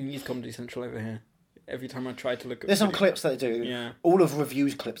think I can use Comedy Central over here. Every time I try to look at There's some video. clips that do. Yeah. All of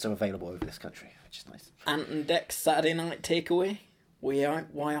reviews clips are available over this country, which is nice. Ant and Dex Saturday Night Takeaway. Why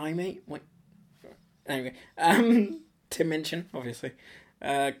I mate? Wait. Anyway, Tim Minchin, obviously.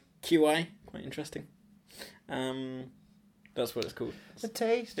 QI, quite interesting. That's what it's called. The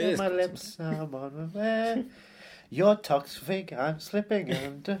taste It of is my good. lips, I'm on my way. Your toxic, I'm slipping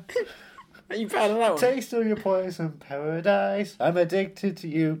under. Are you proud of that one? Taste of your poison paradise. I'm addicted to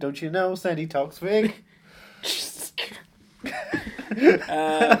you, don't you know, Sandy Toxic?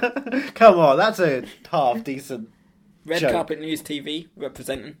 Come on, that's a half decent Red joke. Carpet News TV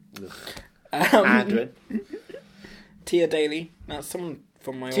representing. Andrew. Tia Daly. That's someone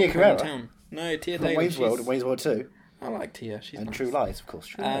from my Tia old Carrera? hometown. No, Tia From Daly. Wayne's she's- World and Wayne's World 2. I like Tia. She's And nice. True Lies, of course.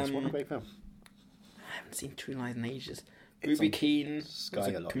 True Lies, what a Um, great film. I haven't seen True Lies in ages. It's Ruby on Keane Sky was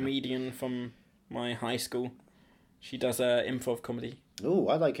a a lot now. comedian from my high school. She does improv comedy. Oh,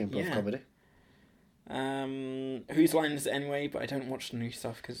 I like improv Yeah. comedy. Whose Line Is It Anyway? But I don't watch the new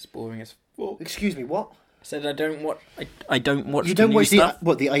stuff because it's boring as fuck. Excuse me, what? I said I don't watch. I don't watch. You the don't new watch stuff the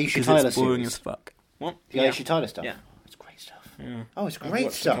Aisha 'cause Tyler it's boring series? as fuck. What? The yeah. Aisha Tyler stuff? Yeah. It's great stuff. Yeah. Oh, it's I've great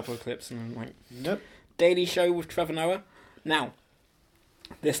watched stuff. a couple of clips and I'm like, Nope. Daily Show with Trevor Noah. Now,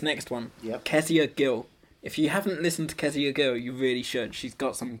 this next one, Yep. Kezia Gill. If you haven't listened to Kezia Gill, you really should. She's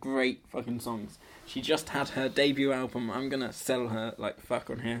got some great fucking songs. She just had her debut album. I'm gonna sell her like fuck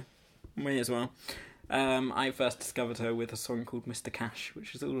on here. May as well. I first discovered her with a song called Mr. Cash,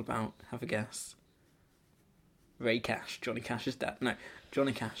 which is all about, have a guess, Ray Cash, Johnny Cash's dad. No,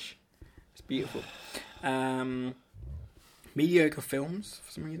 Johnny Cash. It's beautiful. Mediocre films,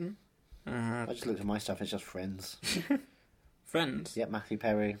 for some reason. I just looked at my stuff, it's just Friends. Friends. Yep, Matthew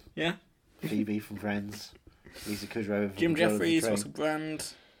Perry, Yeah. Phoebe from Friends, Lisa Kudrow from Jim Control of the Jeffries, Train. Russell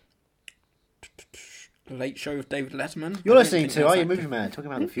Brand. Late Show with David Letterman. You're I don't listening think to that's Are You active. Movie Man, talking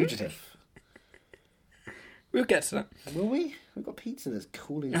about The Fugitive. We'll get to that. Will we? We've got pizza that's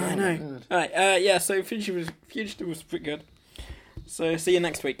cooling I down. know. God. Alright, yeah, so Fugitive was pretty good. So, see you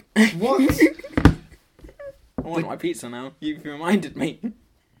next week. What? I want my pizza now. You've reminded me.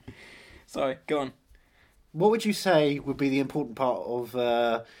 Sorry, go on. What would you say would be the important part of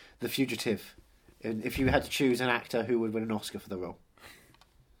The Fugitive? And if you had to choose an actor who would win an Oscar for the role?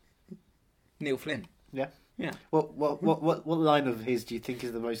 Neil Flynn. Yeah. Yeah. What line of his do you think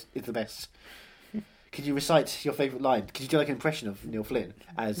is the best? Could you recite your favourite line? Could you do like an impression of Neil Flynn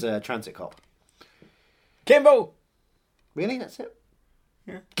as a transit cop? Kimbo! Really? That's it?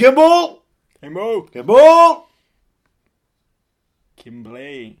 Yeah. Kimball! Kimbo! Kimball!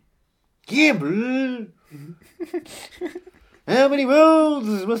 Kimbley. Kimball! How many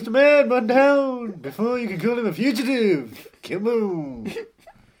roads must a man run down before you can call him a fugitive? Kimball!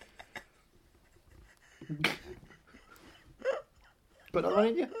 Got another one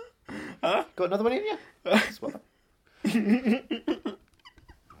in you? Huh? Got another one in you? Swallow.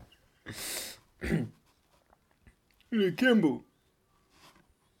 Campbell.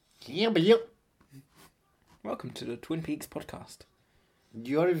 Yeah, but you. Welcome to the Twin Peaks podcast.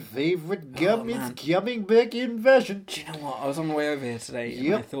 Your favourite Oh, gum is man. coming back in fashion. Do you know what? I was on the way over here today and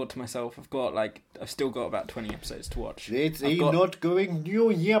Yep. I thought to myself, I've still got about 20 episodes to watch. It's I've got- not going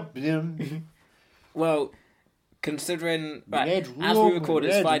new, yep. Then. Well, considering Red as we room, record,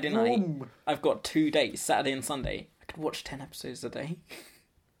 it's red Friday night. room. I've got 2 days, Saturday and Sunday. I could watch 10 episodes a day.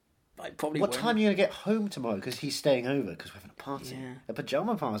 I probably What won't. time are you going to get home tomorrow? Because he's staying over, because we're having a party. Yeah. A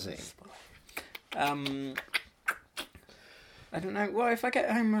pyjama party. I don't know. Well, if I get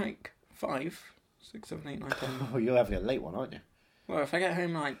home like 5, 6, 7, 8, 9, 10. Oh, you're having a late one, aren't you? Well, if I get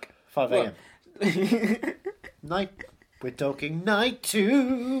home like 5 a.m. Night. We're talking night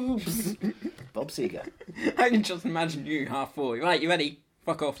tubes. Bob Seger. I can just imagine you 4:30. Right, you ready?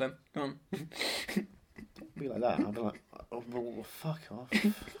 Fuck off then. Go on. Be like that. I'll be like, oh, fuck off.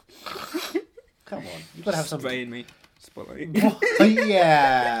 Come on. You've got to have some. Spraying me. Spotlight.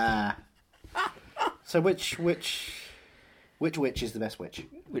 Yeah. So which witch is the best witch?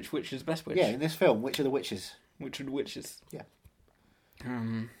 Which witch is the best witch? Yeah, in this film, which are the witches? Which are the witches? Yeah.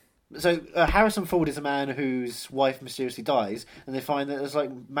 Um, So Harrison Ford is a man whose wife mysteriously dies, and they find that there's like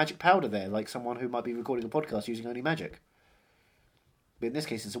magic powder there, like someone who might be recording a podcast using only magic. But in this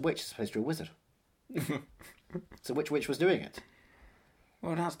case, it's a witch as opposed to a wizard. So which witch was doing it?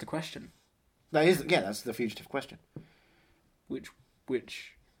 well, that's the question. That's the fugitive question. Which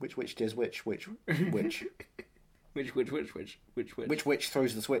Which witch does which? Which witch? witch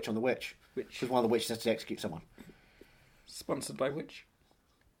throws the switch on the witch? Which? Because one of the witches has to execute someone. Sponsored by which?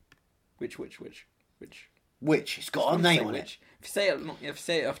 Which? Witch. It's got a name on it. Which. If you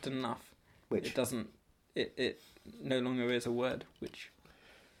say it often enough, Which? it doesn't. It no longer is a word. Which.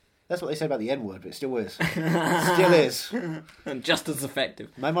 That's what they say about the N word, but it still is. Still is. And just as effective.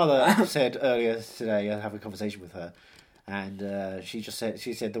 My mother said earlier today, I had a conversation with her, and she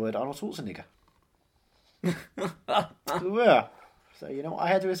said the word Arnold Schwarzenegger. Yeah. So you know what I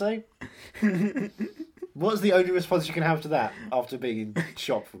had to say? What's the only response you can have to that after being in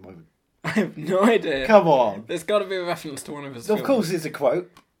shock for a moment? I have no idea. Come on. There's got to be a reference to one of his Of films. course it's a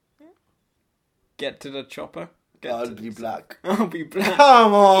quote. Get to the chopper. I'll be black. I'll be black.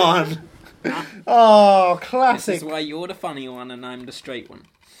 Come on. Oh, This classic. is why you're the funny one and I'm the straight one.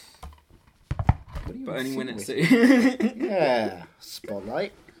 What are you But only when it's insinuating? Sue. Yeah.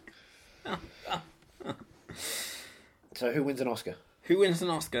 Spotlight. So who wins an Oscar? Who wins an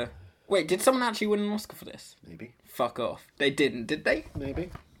Oscar? Wait, did someone actually win an Oscar for this? Maybe. Fuck off. They didn't, did they? Maybe.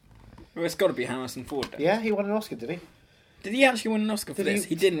 Well, it's got to be Harrison Ford then. Yeah, he won an Oscar, did he? Did he actually win an Oscar for Did he- this?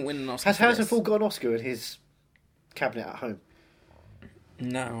 He didn't win an Oscar Has for Harrison this. Ford got an Oscar in his cabinet at home?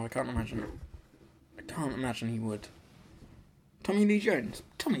 No, I can't imagine. I can't imagine he would. Tommy Lee Jones.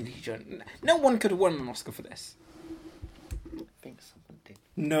 No one could have won an Oscar for this. I think someone did.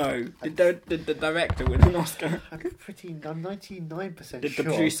 No. Did the director win an Oscar? I'm 99% Did sure. the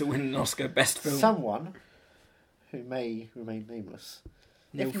producer win an Oscar? Best film. Someone who may remain nameless.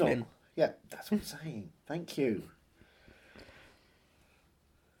 Neil if not, Flynn. yeah, that's what I'm saying. Thank you.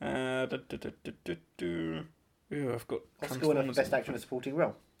 Ooh, I've got Oscar winner for Transformers Best in- Actor in a Supporting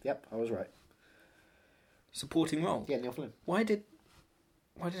Role. Yep, I was right. Supporting role. Yeah, Neil Flynn. Why did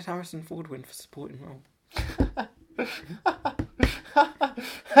Harrison Ford win for supporting role?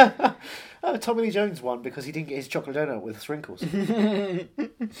 Tommy Lee Jones won because he didn't get his chocolate donut with sprinkles.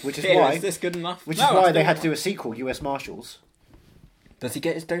 Which is Here, why. is this good enough? Which No, is why that's they good had to do enough. a sequel, US Marshals. Does he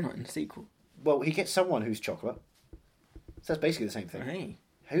get his donut in the sequel? Well, he gets someone who's chocolate. So that's basically the same thing. Hey,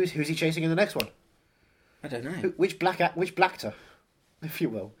 Who's he chasing in the next one? I don't know. Which blackter, if you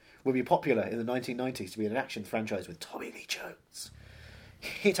will be popular in the 1990s to be in an action franchise with Tommy Lee Jones?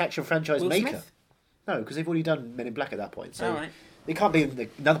 Hit action franchise Will maker. Smith? No, because they've already done Men in Black at that point. So Alright. they can't be in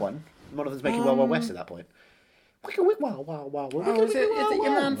another one. One of them's making Wild Wild West at that point. Wicka wick wow wow wow. Oh, is it your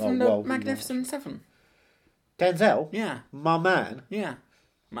man from the Wow, wow, Magnificent Seven? Denzel? Yeah, My man. yeah.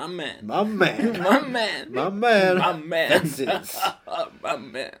 My man. My man. My man. My man. My man. Fences. My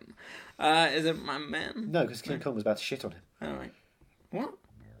man. Is it my man? No, because King Kong was about to shit on him. Alright. What?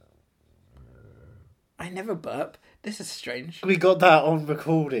 I never burp. This is strange. We got that on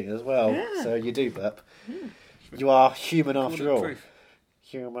recording as well. Yeah. So you do burp. You are human after all. Proof.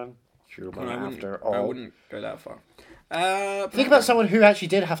 Human I after I all. wouldn't go that far. Think about someone who actually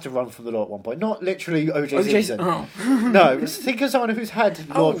did have to run from the law at one point. Not literally O.J. Simpson. Oh. No, think of someone who's had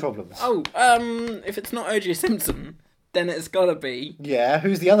law problems. If it's not O.J. Simpson, then it's gotta be... Yeah,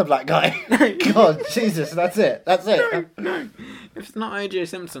 who's the other black guy? God, Jesus, that's it. That's it. No. If it's not O.J.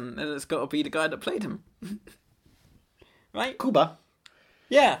 Simpson, then it's gotta be the guy that played him. Right? Cuba.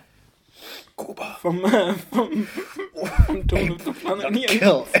 Yeah. Cuba. from Dawn of the Planet of the Apes.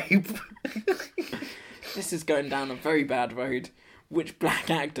 Kill ape. This is going down a very bad road. Which black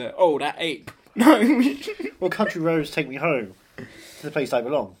actor? Oh, that ape. No. Well, Country Roads Take Me Home to the place I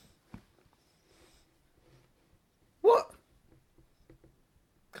belong. What?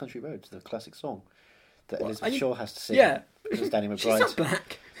 Country Roads, the classic song that What, Elizabeth Shaw has to sing. Yeah. As Danny She's not McBride.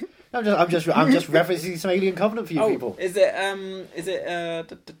 black. I'm just referencing some Alien Covenant for you people. Is it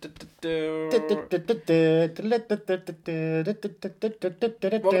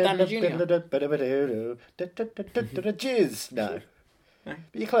Jizz. No. No.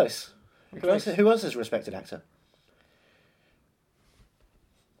 But you're close. Who else is a respected actor?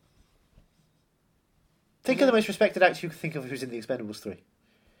 Think of the most respected actor you can think of who's in The Expendables 3.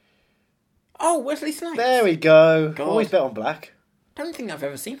 Oh, Wesley Snipes. There we go. God. Always bet on black. Don't think I've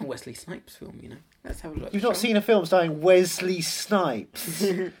ever seen a Wesley Snipes film, you know. Let's have a look. You've not seen a film starring Wesley Snipes.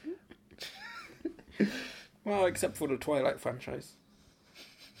 Well, except for the Twilight franchise.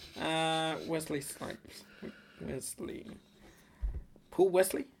 Wesley Snipes. Paul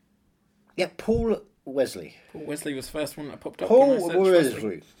Wesley? Yeah, Paul Wesley. Paul Wesley was the first one that popped up. when I Paul searched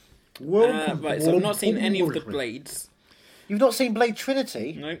Wesley. Wesley. Right, so I've not seen any of the Blades. You've not seen Blade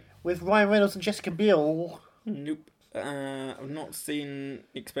Trinity? Nope. With Ryan Reynolds and Jessica Biel? Nope. I've not seen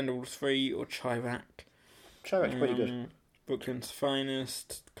Expendables 3 or Chirac. Chirac's pretty good. Brooklyn's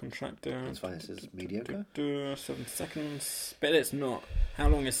Finest, Contractor. It's fine, this is mediocre. 7 seconds. Bet it's not. How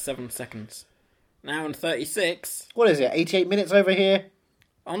long is 7 seconds? An hour and 36. What is it, 88 minutes over here?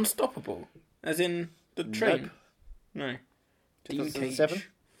 Unstoppable. As in the train. No. Dean 2007? Cage.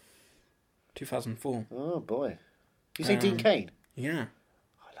 2004. Oh boy. You say Dean Cain? Yeah.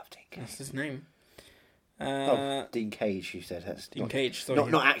 I love Dean Cain. That's his name. Dean Cage, you said. That's Dean not, Cage,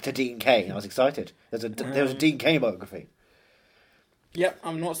 sorry. Not actor Dean Cain. I was excited. There was a Dean Cain biography. Yep,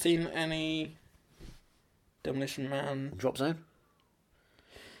 I've not seen any Demolition Man. Drop Zone?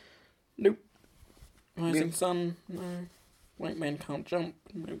 Nope. Rising Sun. No. White Men Can't Jump.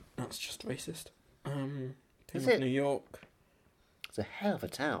 Nope. That's just racist. King Is of it? New York. It's a hell of a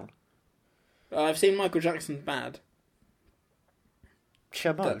town. I've seen Michael Jackson's Bad.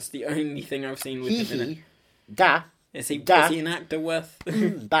 Chabot. That's the only thing I've seen with Hee him in it. hee. Da. Is he Da. an actor worth?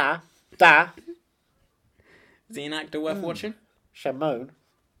 Da. Da. Is he an actor worth watching? Shamone.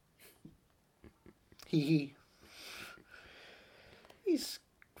 Hee hee. He's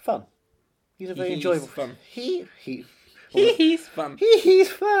fun. He's a very He's enjoyable. fun. He's fun. He's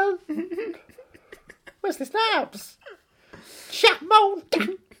fun. Wesley Snipes.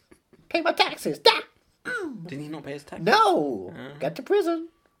 Shamone. Pay my taxes. Da. Did he not pay his tax? No. Got to prison.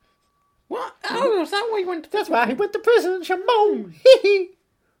 What? Oh, is that why he went to That's why he went to prison. Shamone. Hee hee.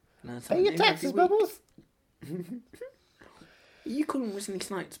 Pay your taxes, Bubbles. You call him Wesley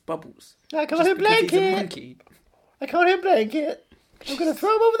Snipes Bubbles? I call Just him because he's a Blanket. monkey. I call him Blanket. I'm going to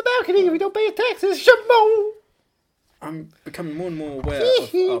throw him over the balcony if he don't pay his taxes. Shamone. I'm becoming more and more aware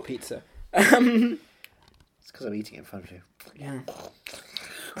of our pizza. It's because I'm eating it in front of you. Yeah.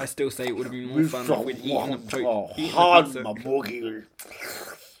 I still say it would have been more fun if we'd eaten the Hard, pizza. my boogie.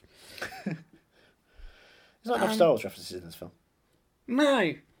 There's not enough Star Wars references in this film.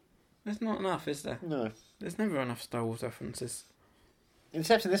 No. There's not enough, is there? No. There's never enough Star Wars references.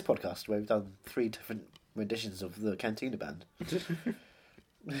 Except in this podcast where we've done 3 different renditions of the Cantina Band.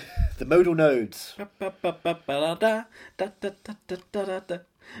 The Modal Nodes.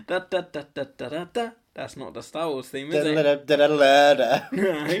 That's not the Star Wars theme, is it?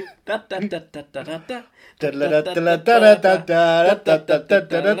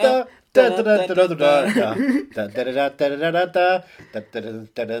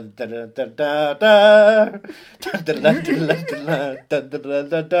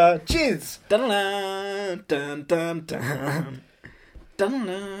 Cheers! I don't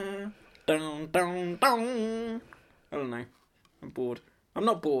know. I'm bored. I'm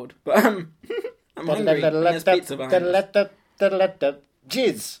not bored, but I'm hungry. And there's pizza behind us.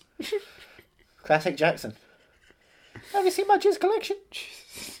 Jizz. Classic Jackson. Have you seen my Jizz collection?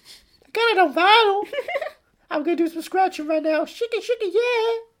 I got it on vinyl. I'm going to do some scratching right now. Shiki, shiki,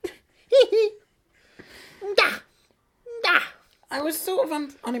 yeah. Hee hee. Da. Da. I was sort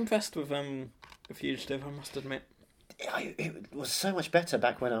of unimpressed with The Fugitive, I must admit. It was so much better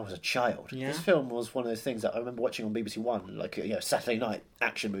back when I was a child. Yeah. This film was one of those things that I remember watching on BBC One, like a Saturday night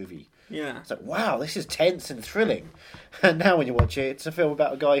action movie. Yeah. It's like, wow, this is tense and thrilling. And now when you watch it, it's a film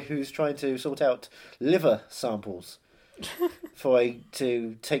about a guy who's trying to sort out liver samples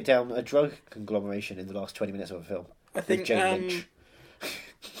to take down a drug conglomeration in the last 20 minutes of a film. I think With Jane Lynch.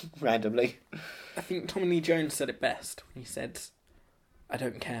 Randomly. I think Tommy Lee Jones said it best when he said, "I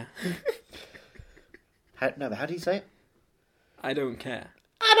don't care." How do you say it? I don't care.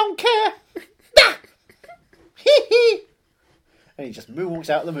 I don't care. And he just moonwalks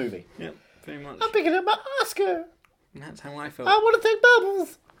out of the movie. Yep, pretty much. I'm picking up my Oscar. And that's how I felt. I want to take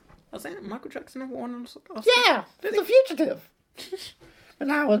bubbles. I was saying Michael Jackson never won an Oscar. Yeah, it's a fugitive.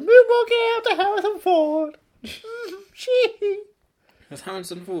 And I was moonwalking out to Harrison Ford. That's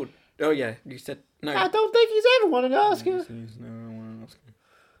Harrison Ford. Oh yeah, you said no. I don't think he's ever won an Oscar. He's never won an Oscar.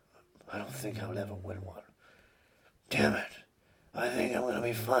 I don't think I'll ever win one. Damn it. I think I'm going to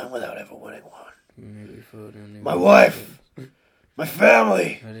be fine without ever winning one. Maybe Ford only My wife. My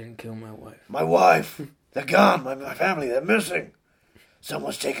family. I didn't kill my wife. My wife. They're gone. My family. They're missing.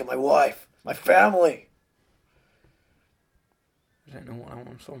 Someone's taken my wife. My family. I don't know what that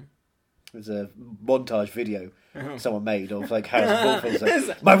one's from. There's a montage video Oh. someone made of like Harrison Ford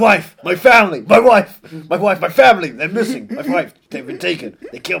saying, my wife, my family, my wife, my family, they're missing. My wife, they've been taken.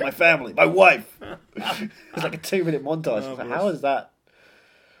 They killed my family, my wife. It's like a 2-minute montage. Oh, Like, how is that?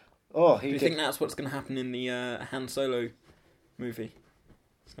 Oh, Do you think that's what's going to happen in the Han Solo movie?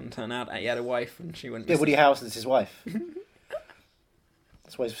 It's going to turn out that he had a wife and she went Yeah, missing. Woody Harrelson's his wife.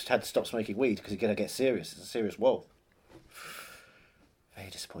 That's why he's had to stop smoking weed, because he's going to get serious. It's a serious role. Very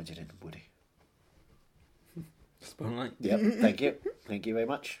disappointed in Woody. Spotlight. Yep, thank you. Thank you very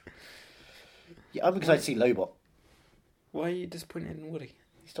much. Yeah, I'm excited to see Lobot. Why are you disappointed in Woody?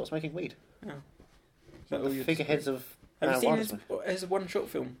 He stopped smoking weed. Oh. Is that all The you're figureheads of Have you seen marijuana. his one short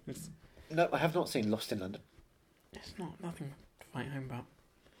film? No, I have not seen Lost in London. It's nothing to write home about.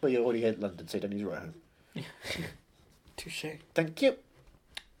 Well, you're already in London, so you don't need to write home. Touche. Thank you.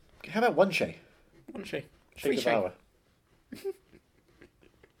 How about One Shay? One Shay. Shay Free Shay. Devourer.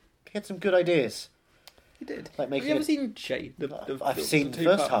 He had some good ideas. He did. Like Have making you ever it- seen Shay? I've seen the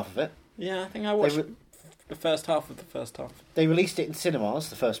first half of it. Yeah, I think I watched They the first half of the first half. They released it in cinemas,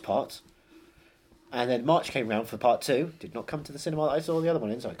 the first part. And then March came round for part 2. Did not come to the cinema that I saw the other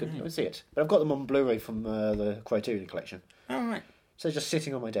one in, so I couldn't even see it. But I've got them on Blu-ray from the Criterion collection. Oh, right. So they're just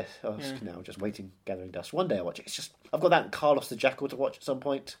sitting on my desk now, just waiting, gathering dust. One day I'll watch it. It's just I've got that and Carlos the Jackal to watch at some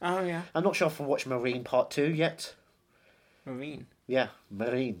point. Oh, yeah. I'm not sure if I'll watch Marine Part 2 yet. Marine. Yeah,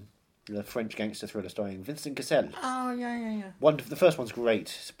 Marine. The French gangster thriller starring Vincent Cassel. Oh, yeah. The first one's great.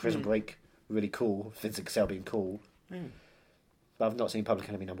 It's a prison break. Really cool. Vincent Cassel being cool. But I've not seen Public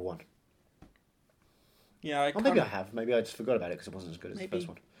Enemy No. 1. Yeah, Or maybe I have. Maybe I just forgot about it because it wasn't as good as the first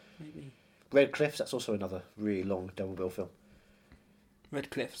one. Maybe. Red Cliffs, that's also another really long double bill film. Red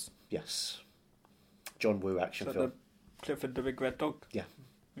Cliffs. Yes. John Woo action Is that film. the Clifford the Big Red Dog? Yeah.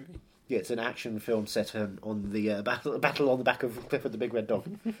 Movie? Yeah, it's an action film set on the battle on the back of Clifford the Big Red Dog.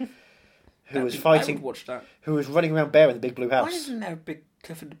 Who was I would fighting, watch that. who was running around Bear in the Big Blue House. Why isn't there a big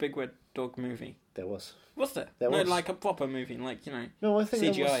Clifford the Big Red Dog movie? There was. Was there? There no, was. like a proper movie, like, you know. No, I think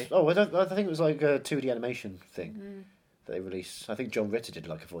there CGI. was. I think it was like a 2D animation thing that they released. I think John Ritter did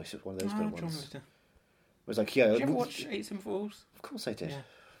like a voice of one of those kind of John ones. Ritter. It was like, yeah. Did you ever watch Eights and Falls? Of course I did. Yeah.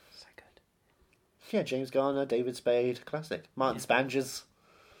 So good. Yeah, James Garner, David Spade, classic. Martin Spangers.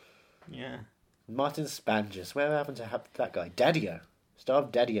 Yeah. Martin Spangers. Where happened to have that guy? Daddy-O. Star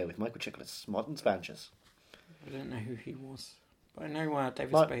of Daddy-O with Michael Chiklis. Martin Spangers. I don't know who he was. But I know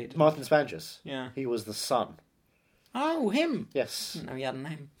David Spade. Martin Spangers. Yeah. He was the son. Oh, him! Yes. I didn't know he had a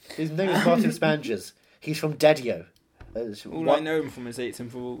name. His name is Martin Spangers. He's from Daddy-O. All I know him from is Eights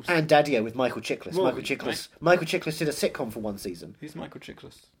and Falls. And Daddy-O with Michael Chiklis. Well, Michael Chiklis did a sitcom for one season. Who's Michael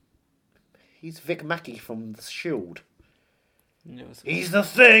Chiklis? He's Vic Mackey from The Shield. No, He's the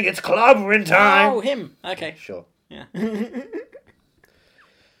thing. It's clobbering time. Oh, him! Okay. Sure. Yeah.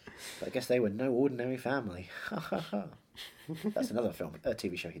 But I guess they were no ordinary family. That's another film, a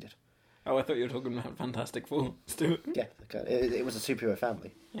TV show he did. Oh, I thought you were talking about Fantastic Four, Stuart. Yeah, it was a superhero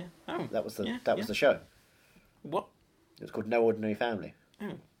family. Yeah. Oh. That was the Yeah, that was the show. What? It was called No Ordinary Family.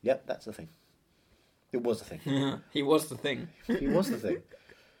 Oh. Yep, that's the thing. It was the thing. He was the thing. He was the thing.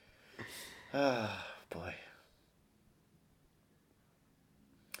 Ah, boy.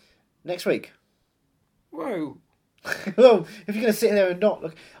 Next week. Whoa. Oh, if you're going to sit there and not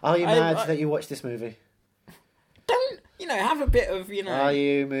look, are you I- mad that you watched this movie? Don't, have a bit of, Are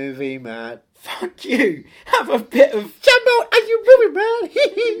you movie mad? Fuck you. Have a bit of... Jumbo, are you movie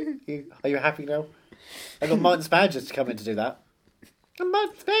mad? Are you happy now? I got Martin Spangers to come in to do that. And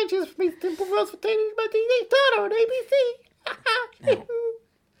Martin Spangers from East Temple Rose for Teenage my Teenage Daughter on ABC. Now,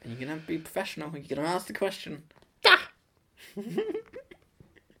 you're going to be professional. You're going to ask the question.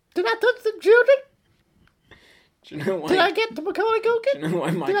 Did I touch the children? Do you know why? Did I get the Macaulay Culkin? Do you know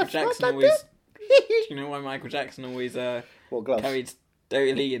why Michael I Jackson flaunt always... that Do you know why Michael Jackson always What gloves? carried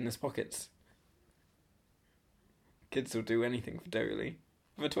Dory Lee in his pockets? Kids will do anything for Dory Lee.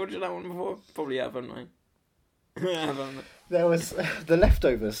 Have I told you that one before? Probably have, haven't I? There was The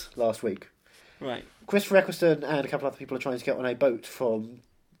Leftovers last week. Right. Christopher Eccleston and a couple other people are trying to get on a boat from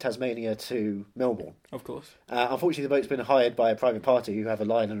Tasmania to Melbourne. Of course. Unfortunately, the boat's been hired by a private party who have a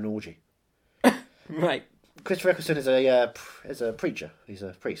lion and an orgy. Right. Christopher Eccleston is a preacher. He's a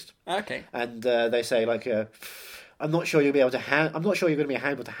priest. Okay. And they say I'm not sure you'll be able to. I'm not sure you're going to be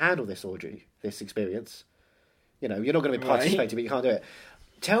able to handle this orgy, this experience. You know, you're not going to be participating, but you can't do it.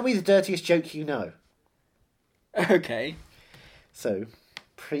 Tell me the dirtiest joke you know. Okay. So,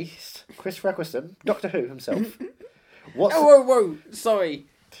 priest Christopher Eccleston, Doctor Who himself. What's Whoa! Sorry.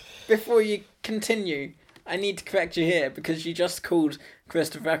 Before you continue, I need to correct you here because you just called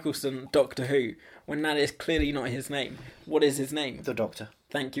Christopher Eccleston Doctor Who when that is clearly not his name. What is his name? the Doctor?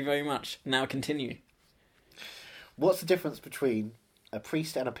 Thank you very much. Now continue. What's the difference between a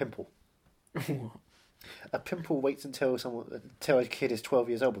priest and a pimple? A pimple waits until a kid is 12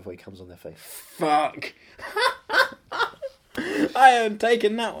 years old before he comes on their face. Fuck. I haven't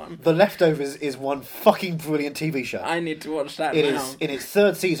taken that one. The Leftovers is one fucking brilliant TV show. I need to watch that It now. is in its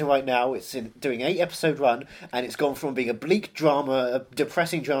third season right now. It's doing an 8-episode run, and it's gone from being a bleak drama, a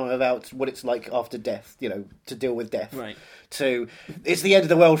depressing drama about what it's like after death, you know, to deal with death, Right. to it's the end of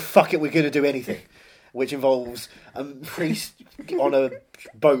the world, fuck it, we're going to do anything, which involves a priest on a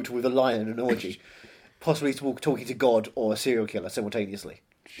boat with a lion and an orgy, possibly talking to God or a serial killer simultaneously.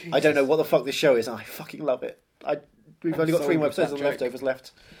 Jesus. I don't know what the fuck this show is, and I fucking love it. We've only got 3 more episodes of The Leftovers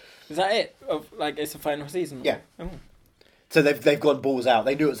left. Is that it? It's a final season? Yeah. Oh. So they've gone balls out.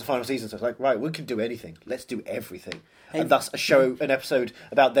 They knew it was the final season, so it's like, right, we can do anything. Let's do everything. And thus an episode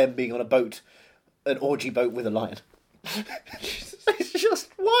about them being on a boat, an orgy boat with a lion. It's just,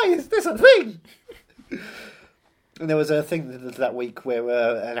 why is this a thing? And there was a thing that week where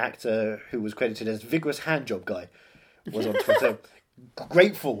an actor who was credited as Vigorous Handjob Guy was on Twitter.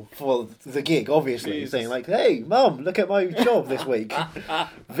 Grateful for the gig, obviously, Jesus. saying like, "Hey, Mum, look at my job this week,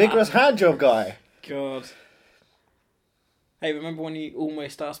 Vigorous Handjob Guy." God. Hey, remember when you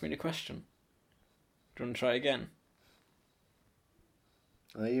almost asked me the question? Do you want to try again?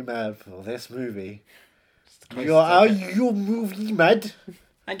 Are you mad for this movie? Close Are to you movie mad?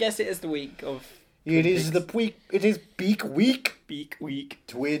 I guess it is the week of. It is Peaks. the week. It is Beak Week. Beak week.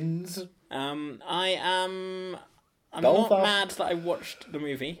 Twins. I'm Belfast. not mad that I watched the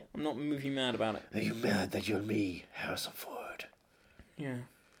movie. I'm not movie mad about it. Are you mad that you're me, Harrison Ford? Yeah.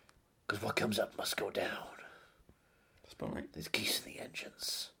 Because what comes up must go down. Spotlight. There's geese in the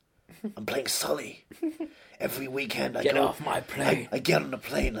engines. I'm playing Sully. Every weekend I Get go off my plane. I get on the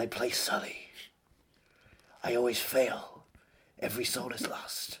plane and I play Sully. I always fail. Every soul is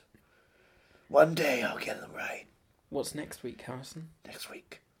lost. One day I'll get them right. What's next week, Harrison? Next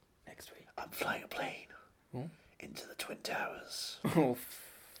week, Next week. I'm flying a plane Oh. into the Twin Towers. Oh.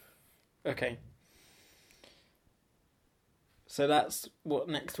 Okay. So that's what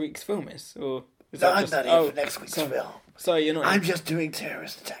next week's film is, or is No, that I'm just... not here for next week's film. Sorry, you're not. I'm just doing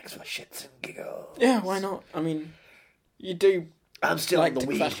terrorist attacks for shits and giggles. Yeah, why not? I mean, you do I'm still like on the to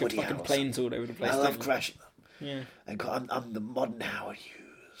wee crash your Woody fucking Harrelson. planes all over the place. I love don't you? crashing them. Yeah. And I'm the modern Howard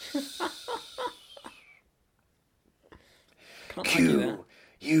Hughes. Can't argue that.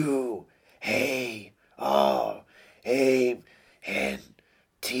 U A R A N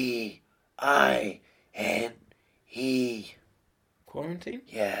T I N E. Quarantine?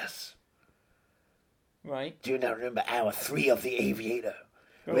 Yes. Right. Do you now remember hour 3 of The Aviator?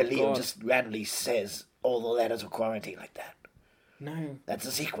 Oh, Where Liam God. just randomly says all the letters of quarantine like that. No. That's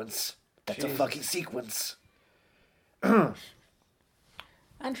a sequence. That's Jesus. a fucking sequence.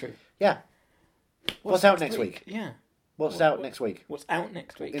 Andrew. Yeah. What's out next week? Yeah. What's out next week? What's out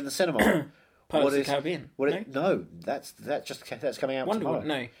next week? In the cinema. Pirates of the is- Caribbean. No, that's coming out Wonder tomorrow.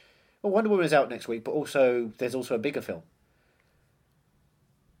 Woman. No. Well, Wonder Woman is out next week, but there's also a bigger film.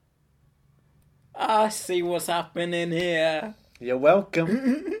 I see what's happening here. You're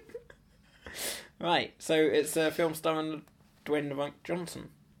welcome. Right. So it's a film starring Dwayne The Rock Johnson.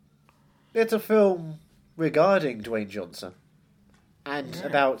 It's a film regarding Dwayne Johnson and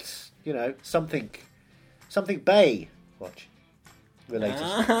about something Bay watch related.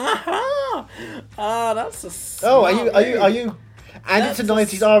 That's a. Oh, smart are move. you? And it's a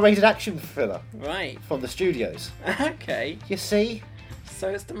That's 90s R-rated action thriller Right. from the studios. Okay. You see? So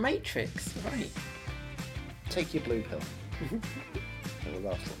it's The Matrix. Right. Take your blue pill. For the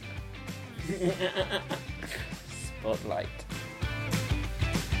last one. Spotlight.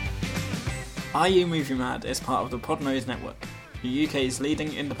 Are You Movie Mad is part of the Podnose Network, the UK's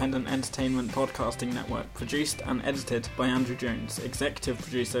leading independent entertainment podcasting network, produced and edited by Andrew Jones, executive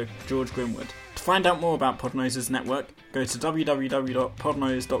producer George Grimwood. To find out more about Podnose's network, go to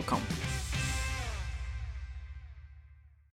www.podnose.com.